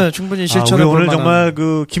아니라 충분히 실천해 우리 오늘 정말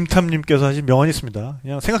그 김탐님께서 하신 명언이 있습니다.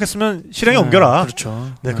 그냥 생각했으면 실행에 옮겨라.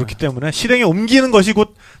 그렇죠. 그렇기 때문에 실행에 옮기는 것이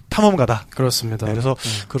곧 탐험가다. 그렇습니다. 그래서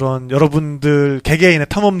그런 여러분들 개개인의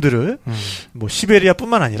탐험들을 뭐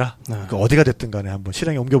시베리아뿐만 아니라 그 어디가 됐든 간에 한번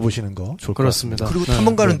실행에 옮겨보시는 거 좋을 것 같습니다. 그리고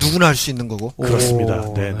탐험가는 누구나 할 수 있는 거고. 그렇습니다.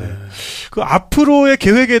 그 앞으로의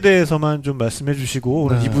계획에 대해서만 좀 말씀해 주시고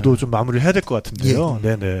오늘 2부도 좀 마무리를 해야 될 것 같은데요.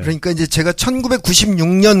 그러니까 이제 제가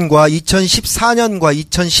 1996년과 2014년과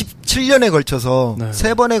 2017년에 걸쳐서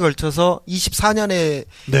세 번에 걸쳐서 24년에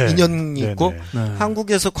인연이 있고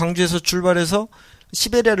한국에서 광주에서 출발해서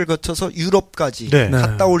시베리아를 거쳐서 유럽까지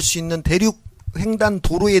갔다 올 수 있는 대륙 횡단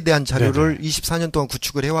도로에 대한 자료를 24년 동안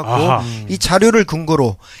구축을 해왔고 이 자료를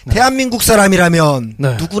근거로 대한민국 사람이라면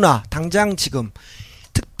누구나 당장 지금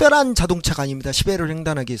특별한 자동차가 아닙니다. 시베리아를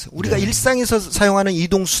횡단하기 위해서 우리가 일상에서 사용하는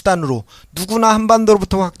이동 수단으로 누구나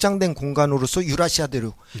한반도로부터 확장된 공간으로서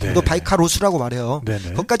유라시아대로 또 바이카로스라고 말해요.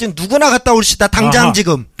 거기까지는 누구나 갔다 올 수 있다. 당장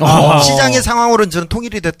지금 시장의 상황으로는 저는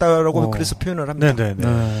통일이 됐다라고 그래서 표현을 합니다.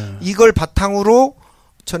 이걸 바탕으로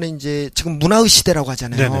저는 이제 지금 문화의 시대라고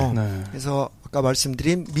하잖아요. 그래서 아까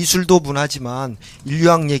말씀드린 미술도 문화지만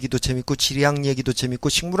인류학 얘기도 재밌고 지리학 얘기도 재밌고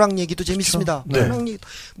식물학 얘기도 재밌습니다.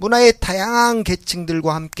 문화의 다양한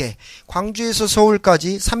계층들과 함께 광주에서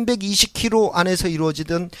서울까지 320km 안에서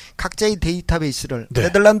이루어지던 각자의 데이터베이스를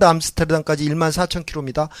네덜란드 암스테르담까지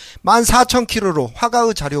 14,000km입니다. 14,000km로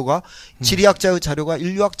화가의 자료가 지리학자의 자료가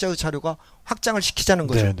인류학자의 자료가 확장을 시키자는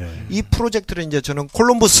거죠. 이 프로젝트를 이제 저는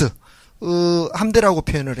콜럼버스 함대라고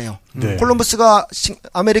표현을 해요. 콜럼버스가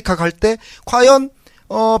아메리카 갈 때 과연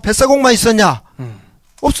뱃사공만 있었냐?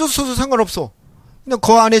 없었어도 상관없어. 그냥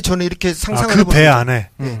그 안에 저는 이렇게 상상을 해보는 그 배 안에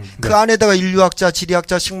그 안에다가 인류학자,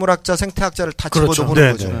 지리학자, 식물학자, 생태학자를 다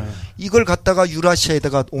집어넣는 거죠. 이걸 갖다가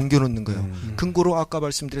유라시아에다가 옮겨놓는 거예요. 근거로 아까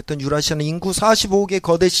말씀드렸던 유라시아는 인구 45개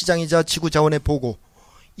거대 시장이자 지구 자원의 보고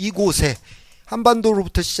이곳에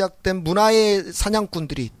한반도로부터 시작된 문화의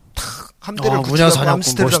사냥꾼들이 함대를 구축하고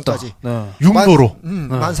암스테르담까지 융도로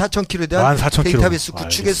 14,000km에 대한 데이터베이스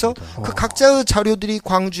구축해서 그 각자의 자료들이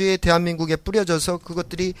광주에 대한민국에 뿌려져서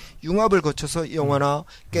그것들이 융합을 거쳐서 영화나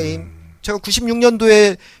게임 제가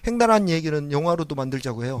 96년도에 횡단한 얘기는 영화로도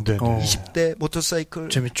만들자고 해요. 20대 모터사이클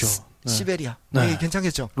재밌죠. 시베리아. 네,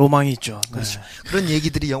 괜찮겠죠. 로망이 있죠. 그렇죠. 그런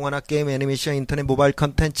얘기들이 영화나 게임, 애니메이션, 인터넷, 모바일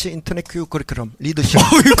컨텐츠, 인터넷 교육 커리큘럼, 리더십.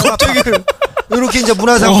 갑자기 이렇게 이제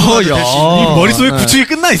문화상품화도 될 수 있는. 머릿속에 구축이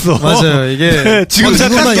끝나 있어. 맞아요. 이게 지금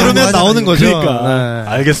잠깐 그러면 나오는 거죠. 그러니까.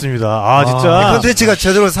 알겠습니다. 진짜. 컨텐츠가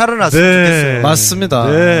제대로 살아났으면 좋겠어요. 맞습니다.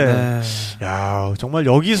 야, 정말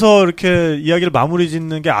여기서 이렇게 이야기를 마무리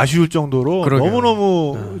짓는 게 아쉬울 정도로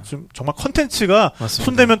너무너무 좀 정말 컨텐츠가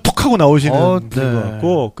손대면 톡 하고 나오시는 분인 것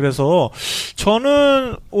같고 그래서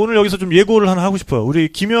저는 오늘 여기서 좀 예고를 하나 하고 싶어요.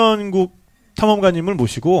 우리 김현국 탐험가님을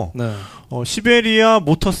모시고 시베리아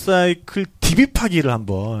모터사이클 디비파기를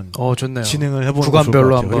한번 좋네요. 진행을 해보는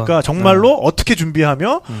구간별로 한번. 그러니까 정말로 어떻게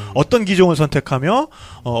준비하며 어떤 기종을 선택하며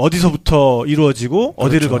어디서부터 이루어지고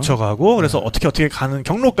어디를 거쳐가고 그래서 어떻게 가는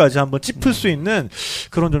경로까지 한번 짚을 수 있는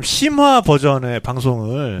그런 좀 심화 버전의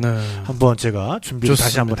방송을 한번 제가 준비를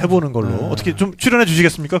다시 한번 해보는 걸로 어떻게 좀 출연해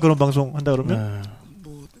주시겠습니까? 그런 방송 한다 그러면?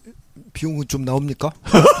 비용은 좀 나옵니까?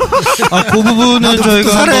 그 부분은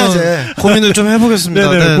저희가 한번 고민을 좀 해보겠습니다.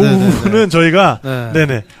 그 부분은 저희가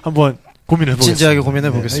한번 고민을 해보겠습니다. 진지하게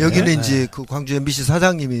고민해 보겠습니다. 여기는 이제 그 광주 MBC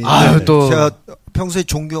사장님이 또 제가 평소에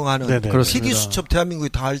존경하는 그렇습니다. PD 수첩 대한민국이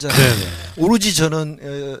다 알잖아요. 오로지 저는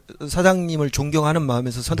사장님을 존경하는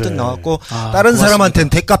마음에서 선뜻 나왔고 다른 사람한테는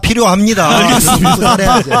대가 필요합니다.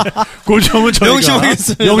 알겠습니다. 그 점은 저희가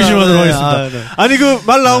명심하도록 하겠습니다. 아니 그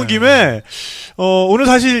말 나온 김에 오늘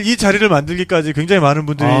사실 이 자리를 만들기까지 굉장히 많은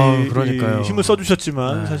분들이 힘을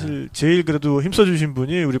써주셨지만 사실 제일 그래도 힘써주신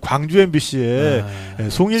분이 우리 광주 MBC의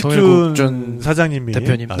송일준 사장님이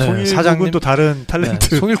대표님, 송일국은 또 다른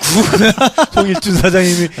탤런트 송일준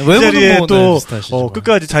사장님이 이 자리에 또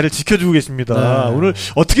끝까지 자리를 지켜주고 계십니다. 오늘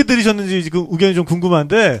어떻게 들으셨는지 지금 의견이 좀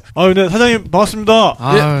궁금한데 네, 사장님 반갑습니다.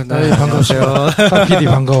 반가우세요. PD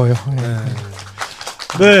반가워요.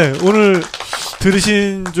 네, 오늘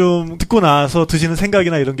들으신 좀 듣고 나서 드시는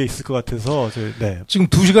생각이나 이런 게 있을 것 같아서 지금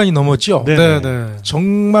 2시간이 넘었죠. 네.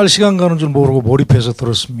 정말 시간 가는 줄 모르고 몰입해서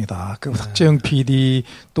들었습니다. 그 박재영 PD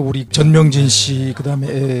또 우리 전명진 씨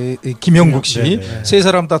그다음에 김현국 씨 세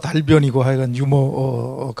사람 다 달변이고 하여간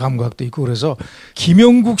유머 감각도 있고 그래서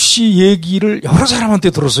김현국 씨 얘기를 여러 사람한테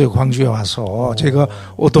들었어요. 광주에 와서 제가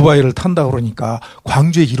오토바이를 탄다 그러니까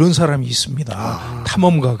광주에 이런 사람이 있습니다.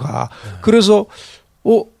 탐험가가 그래서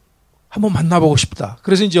한번 만나보고 싶다.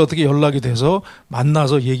 그래서 이제 어떻게 연락이 돼서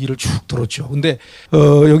만나서 얘기를 쭉 들었죠. 근데,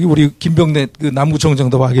 여기 우리 김병래 그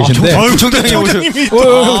남구청장도 와 계신데. 구청장님이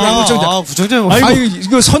남구청장. 구청장님.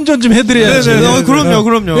 이거 선전 좀 해드려야죠.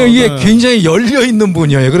 그럼요. 이게 굉장히 열려있는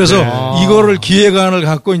분이에요. 그래서 이거를 기획안을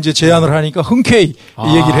갖고 이제 제안을 하니까 흔쾌히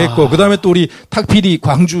얘기를 했고, 그 다음에 또 우리 탁 PD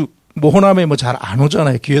광주 호남에 잘 안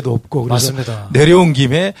오잖아요. 기회도 없고. 그래서 맞습니다. 내려온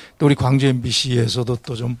김에 또 우리 광주 MBC에서도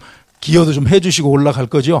또 좀 기여도 좀 해주시고 올라갈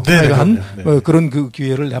거죠. 그런 그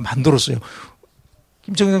기회를 내가 만들었어요.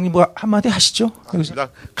 김 청장님 뭐 한마디 하시죠?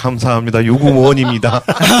 감사합니다. 유구무원입니다.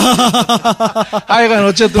 하여간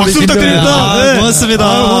어쨌든 박수 부탁드립니다. 네.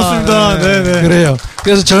 고맙습니다. 고맙습니다. 네네. 그래요.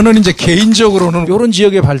 그래서 저는 이제 개인적으로는 이런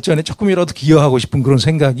지역의 발전에 조금이라도 기여하고 싶은 그런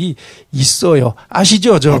생각이 있어요.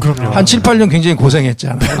 아시죠? 그럼요. 한 7, 8년 굉장히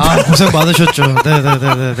고생했잖아요. 고생 많으셨죠.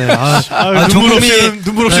 네네네네. 눈물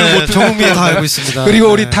없이는 못. 정국민이 다 알고 있습니다.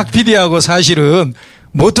 그리고 우리 탁 PD하고 사실은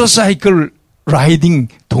모터사이클 라이딩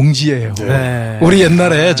동지예요. 네. 우리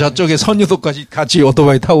옛날에 저쪽에 선유도까지 같이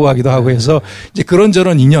오토바이 타고 가기도 하고 해서 이제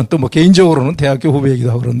그런저런 인연 또 뭐 개인적으로는 대학교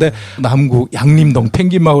후배이기도 하고 그런데 남구 양림동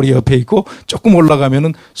펭귄마을이 옆에 있고 조금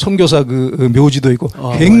올라가면은 선교사 그 묘지도 있고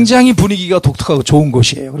굉장히 분위기가 독특하고 좋은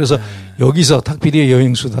곳이에요. 그래서 여기서 탁 PD의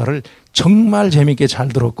여행 수다를 정말 재밌게 잘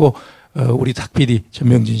들었고 우리 탁 PD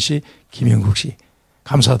전명진 씨, 김현국 씨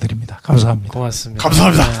감사드립니다. 감사합니다. 고맙습니다.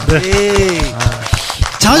 감사합니다. 네.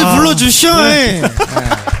 자주 불러주시오. 네.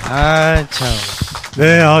 참.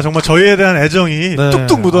 네, 정말 저희에 대한 애정이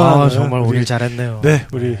뚝뚝 묻어나는. 정말 오길 잘했네요. 네,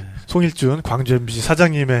 우리 송일준 광주 MBC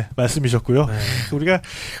사장님의 말씀이셨고요. 네. 우리가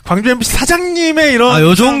광주 MBC 사장님의 이런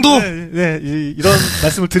요 정도 이런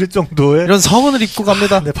말씀을 드릴 정도의 이런 성은을 입고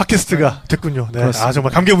갑니다. 네, 팟캐스트가 됐군요. 네, 그렇습니다.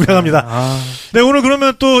 정말 감개무량합니다. 네, 오늘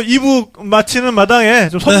그러면 또 2부 마치는 마당에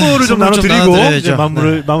좀 선물을 좀 나눠드리고 이제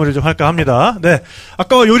마무리 좀 할까 합니다. 네,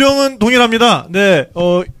 아까와 요령은 동일합니다. 네,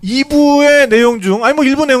 2부의 내용 중 뭐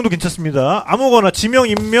 1부 내용도 괜찮습니다. 아무거나 지명,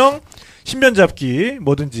 인명, 신변잡기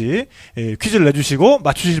뭐든지 퀴즈를 내주시고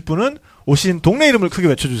맞추실 분은 오신 동네 이름을 크게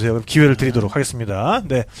외쳐주세요. 그럼 기회를 드리도록 하겠습니다.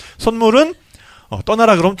 네, 선물은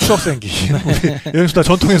떠나라 그럼 추억생기 여행수다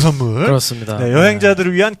전통의 선물. 그렇습니다. 네,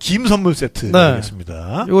 여행자들을 위한 김 선물 세트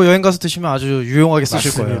드리겠습니다. 이거 여행 가서 드시면 아주 유용하게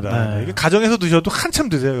쓰실 맞습니다. 거예요. 네. 이게 가정에서 드셔도 한참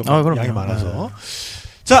드세요. 그럼요. 양이 많아서.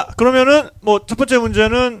 자, 그러면은 첫 번째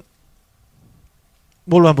문제는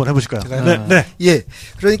뭘로 한번 해보실까요? 네. 예.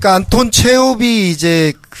 그러니까 안톤 체홉이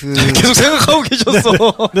이제 계속 생각하고 계셨어.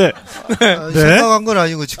 네. 생각한 건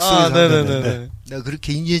아니고 즉석에서. 네네네. 내가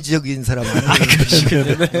그렇게 인위적인 사람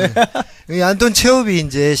아니에요. 안톤 체홉이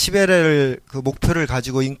이제 시베리아를 그 목표를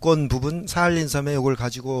가지고 인권 부분 사할린 섬에 이걸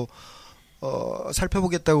가지고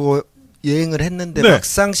살펴보겠다고 여행을 했는데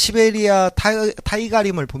막상 시베리아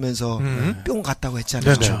타이가림을 보면서 뿅 갔다고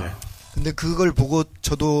했잖아요. 네네. 근데 그걸 보고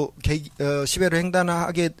저도 시베리아 횡단을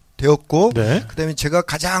하게 되었고, 그다음에 제가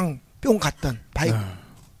가장 뿅 갔던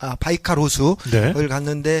바이칼 호수를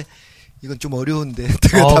갔는데 이건 좀 어려운데.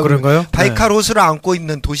 그런가요? 바이칼 호수를 안고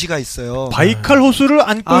있는 도시가 있어요. 바이칼 호수를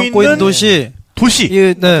안고 있는 도시.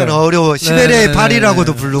 약간 어려워. 시베리아의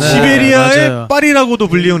파리라고도 부르고. 시베리아의 파리라고도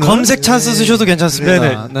불리우는. 검색 찬스 쓰셔도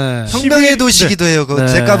괜찮습니다. 네. 성경의 도시기도 해요. 그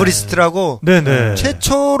제카브리스트라고.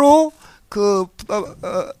 최초로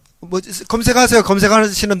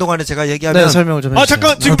검색하시는 동안에 제가 얘기하면. 설명을 좀 해주세요.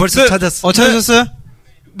 잠깐, 지금 벌써 찾았어. 찾으셨어요?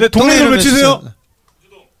 네, 동네 이름 외치세요.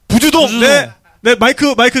 부주동. 네,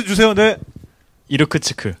 마이크 주세요. 네.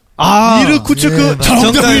 이르크츠크. 이르쿠츠크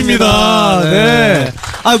정답입니다. 네.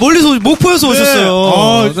 멀리서 목포에서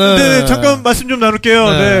오셨어요. 네, 잠깐 말씀 좀 나눌게요.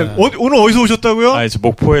 네. 오늘 어디서 오셨다고요? 저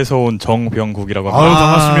목포에서 온 정병국이라고 합니다.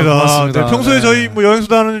 반갑습니다. 반갑습니다. 네, 평소에 저희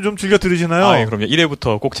여행수다는 좀 즐겨 들으시나요? 그럼요.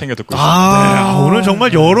 1회부터 꼭 챙겨 듣고 있습니다. 오늘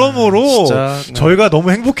정말 여러모로 저희가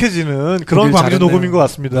너무 행복해지는 그런 광주 녹음인 것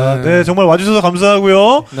같습니다. 네, 정말 와주셔서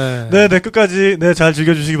감사하고요. 네, 끝까지 잘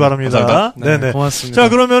즐겨주시기 바랍니다. 감사합니다. 네. 고맙습니다. 자,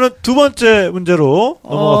 그러면은 두 번째 문제로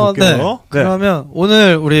넘어가 볼게요. 그러면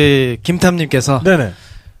오늘 우리 김탐님께서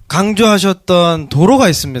강조하셨던 도로가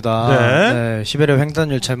있습니다. 시베리아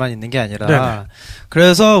횡단열차만 있는 게 아니라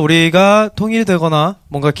그래서 우리가 통일되거나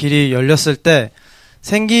뭔가 길이 열렸을 때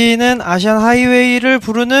생기는 아시안 하이웨이를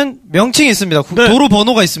부르는 명칭이 있습니다. 도로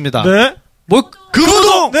번호가 있습니다.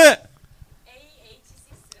 금호동.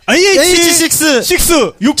 AH6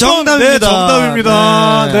 6번. 정답입니다.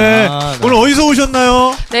 정답입니다. 오늘 어디서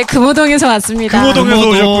오셨나요? 네, 금호동에서 왔습니다. 금호동에서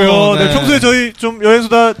오셨고요. 저희 저희 좀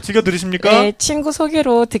여행수다 즐겨 들으십니까? 네, 친구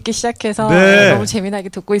소개로 듣기 시작해서 너무 재미나게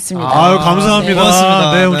듣고 있습니다. 감사합니다.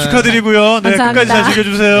 고맙습니다. 오늘 축하드리고요. 끝까지 잘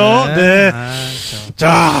즐겨주세요.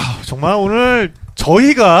 자, 정말 오늘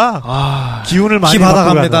저희가 기운을 많이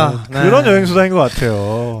받아갑니다. 그런 여행수다인 것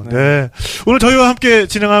같아요. 오늘 저희와 함께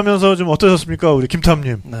진행하면서 좀 어떠셨습니까, 우리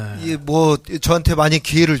김탐님? 저한테 많이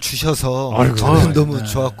기회를 주셔서 너무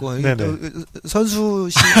좋았고 선수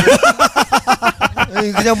씨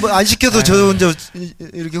그냥 안 시켜도 저 혼자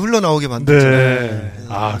이렇게 흘러나오게 만들잖아요.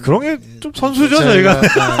 그런 게 좀 선수죠, 저희가.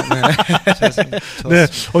 네.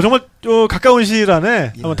 정말, 가까운 시일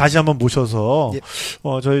안에 다시 한번 모셔서,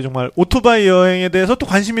 저희 정말 오토바이 여행에 대해서 또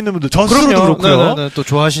관심 있는 분들, 저 스스로도 그렇고요. 네네, 또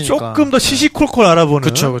좋아하시니까. 조금 더 시시콜콜 알아보는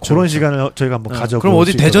그쵸. 그런 시간을 저희가 한번 가져보고. 그럼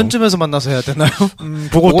어디 대전쯤에서 만나서 해야 되나요?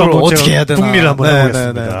 그것도 어떻게 해야 되나. 북미를 한번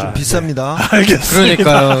해보겠습니다. 좀 비쌉니다. 알겠습니다.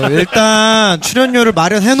 그러니까요. 일단 출연료를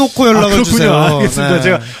마련해놓고 연락을 주세요. 알겠습니다. 네.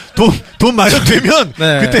 제가 돈 마련되면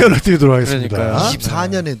그때 연락드리도록 하겠습니다. 그러니까요.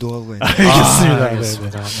 24년에 노하고 알겠습니다.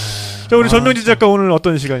 알겠습니다. 자, 우리 전명진 작가 오늘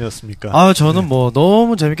어떤 시간이었습니까? 저는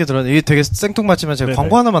너무 재밌게 들었는데, 이게 되게 생뚱맞지만 제가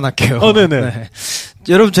광고 하나만 할게요. 네네. 네.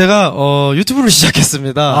 여러분, 제가, 유튜브를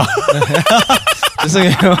시작했습니다. 네.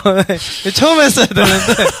 죄송해요. 처음 했어야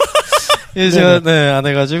되는데. 제가, 안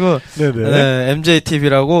해가지고. 네네.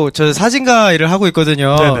 MJTV라고, 저 사진가 일을 하고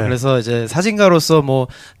있거든요. 네네. 그래서 이제 사진가로서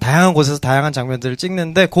다양한 곳에서 다양한 장면들을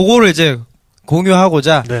찍는데, 그거를 이제,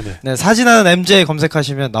 공유하고자 사진하는 MJ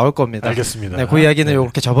검색하시면 나올 겁니다. 알겠습니다. 네, 그 이야기는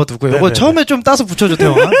이렇게 접어두고요. 이거 처음에 좀 따서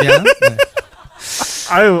붙여주세요. 미안.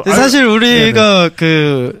 네. 사실 우리가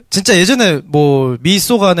진짜 예전에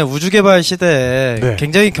미소 간의 우주 개발 시대에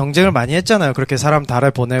굉장히 경쟁을 많이 했잖아요. 그렇게 사람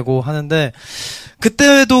달에 보내고 하는데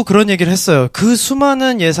그때도 그런 얘기를 했어요. 그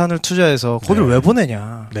수많은 예산을 투자해서 거길 왜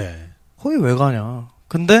보내냐? 거기 왜 가냐?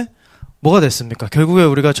 근데 뭐가 됐습니까? 결국에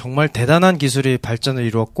우리가 정말 대단한 기술이 발전을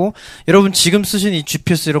이루었고, 여러분 지금 쓰신 이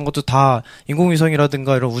GPS 이런 것도 다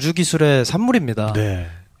인공위성이라든가 이런 우주 기술의 산물입니다.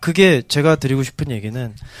 그게 제가 드리고 싶은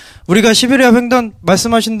얘기는, 우리가 시베리아 횡단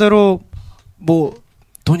말씀하신 대로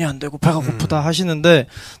돈이 안 되고 배가 고프다 하시는데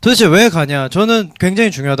도대체 왜 가냐? 저는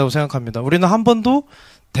굉장히 중요하다고 생각합니다. 우리는 한 번도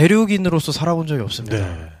대륙인으로서 살아본 적이 없습니다.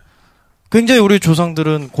 굉장히 우리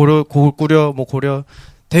조상들은 고려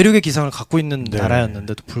대륙의 기상을 갖고 있는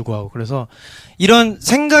나라였는데도 불구하고. 그래서 이런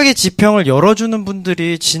생각의 지평을 열어주는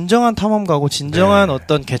분들이 진정한 탐험가고 진정한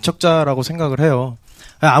어떤 개척자라고 생각을 해요.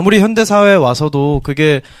 아무리 현대사회에 와서도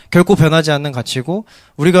그게 결코 변하지 않는 가치고,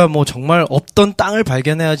 우리가 정말 없던 땅을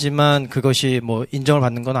발견해야지만 그것이 인정을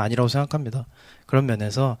받는 건 아니라고 생각합니다. 그런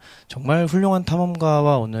면에서 정말 훌륭한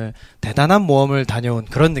탐험가와 오늘 대단한 모험을 다녀온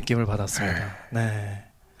그런 느낌을 받았습니다.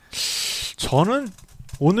 저는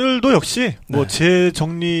오늘도 역시 제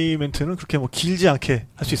정리 멘트는 그렇게 길지 않게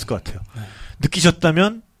할 수 있을 것 같아요.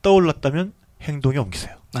 느끼셨다면, 떠올랐다면 행동에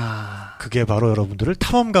옮기세요. 그게 바로 여러분들을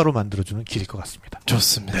탐험가로 만들어주는 길일 것 같습니다.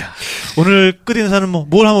 좋습니다. 오늘 끝 인사는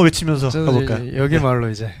뭘 한번 외치면서 가볼까요? 여기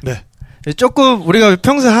말로 이제. 조금 우리가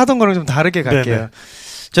평소에 하던 거랑 좀 다르게 갈게요.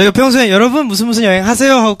 저희가 평소에 여러분 무슨 여행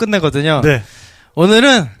하세요 하고 끝내거든요.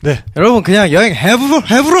 오늘은 여러분 그냥 여행 해부러.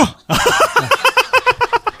 해부로.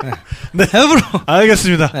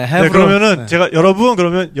 알겠습니다. 그러면은 제가 여러분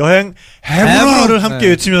그러면 여행 해부로를 함께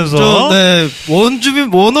외치면서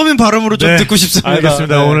원어민 발음으로 좀 듣고 싶습니다.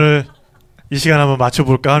 알겠습니다. 오늘 이 시간 한번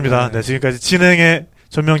맞춰볼까 합니다. 지금까지 진행의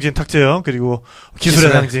전명진 탁재영 그리고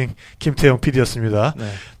기술의 상징 김태형 PD였습니다.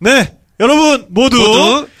 여러분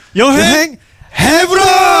모두 여행 해부로.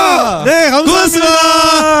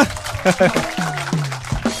 감사합니다.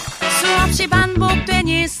 수없이 반복된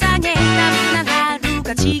일상에 나른한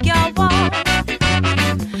하루가 지겨워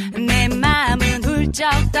내 마음은 훌쩍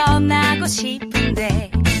떠나고 싶은데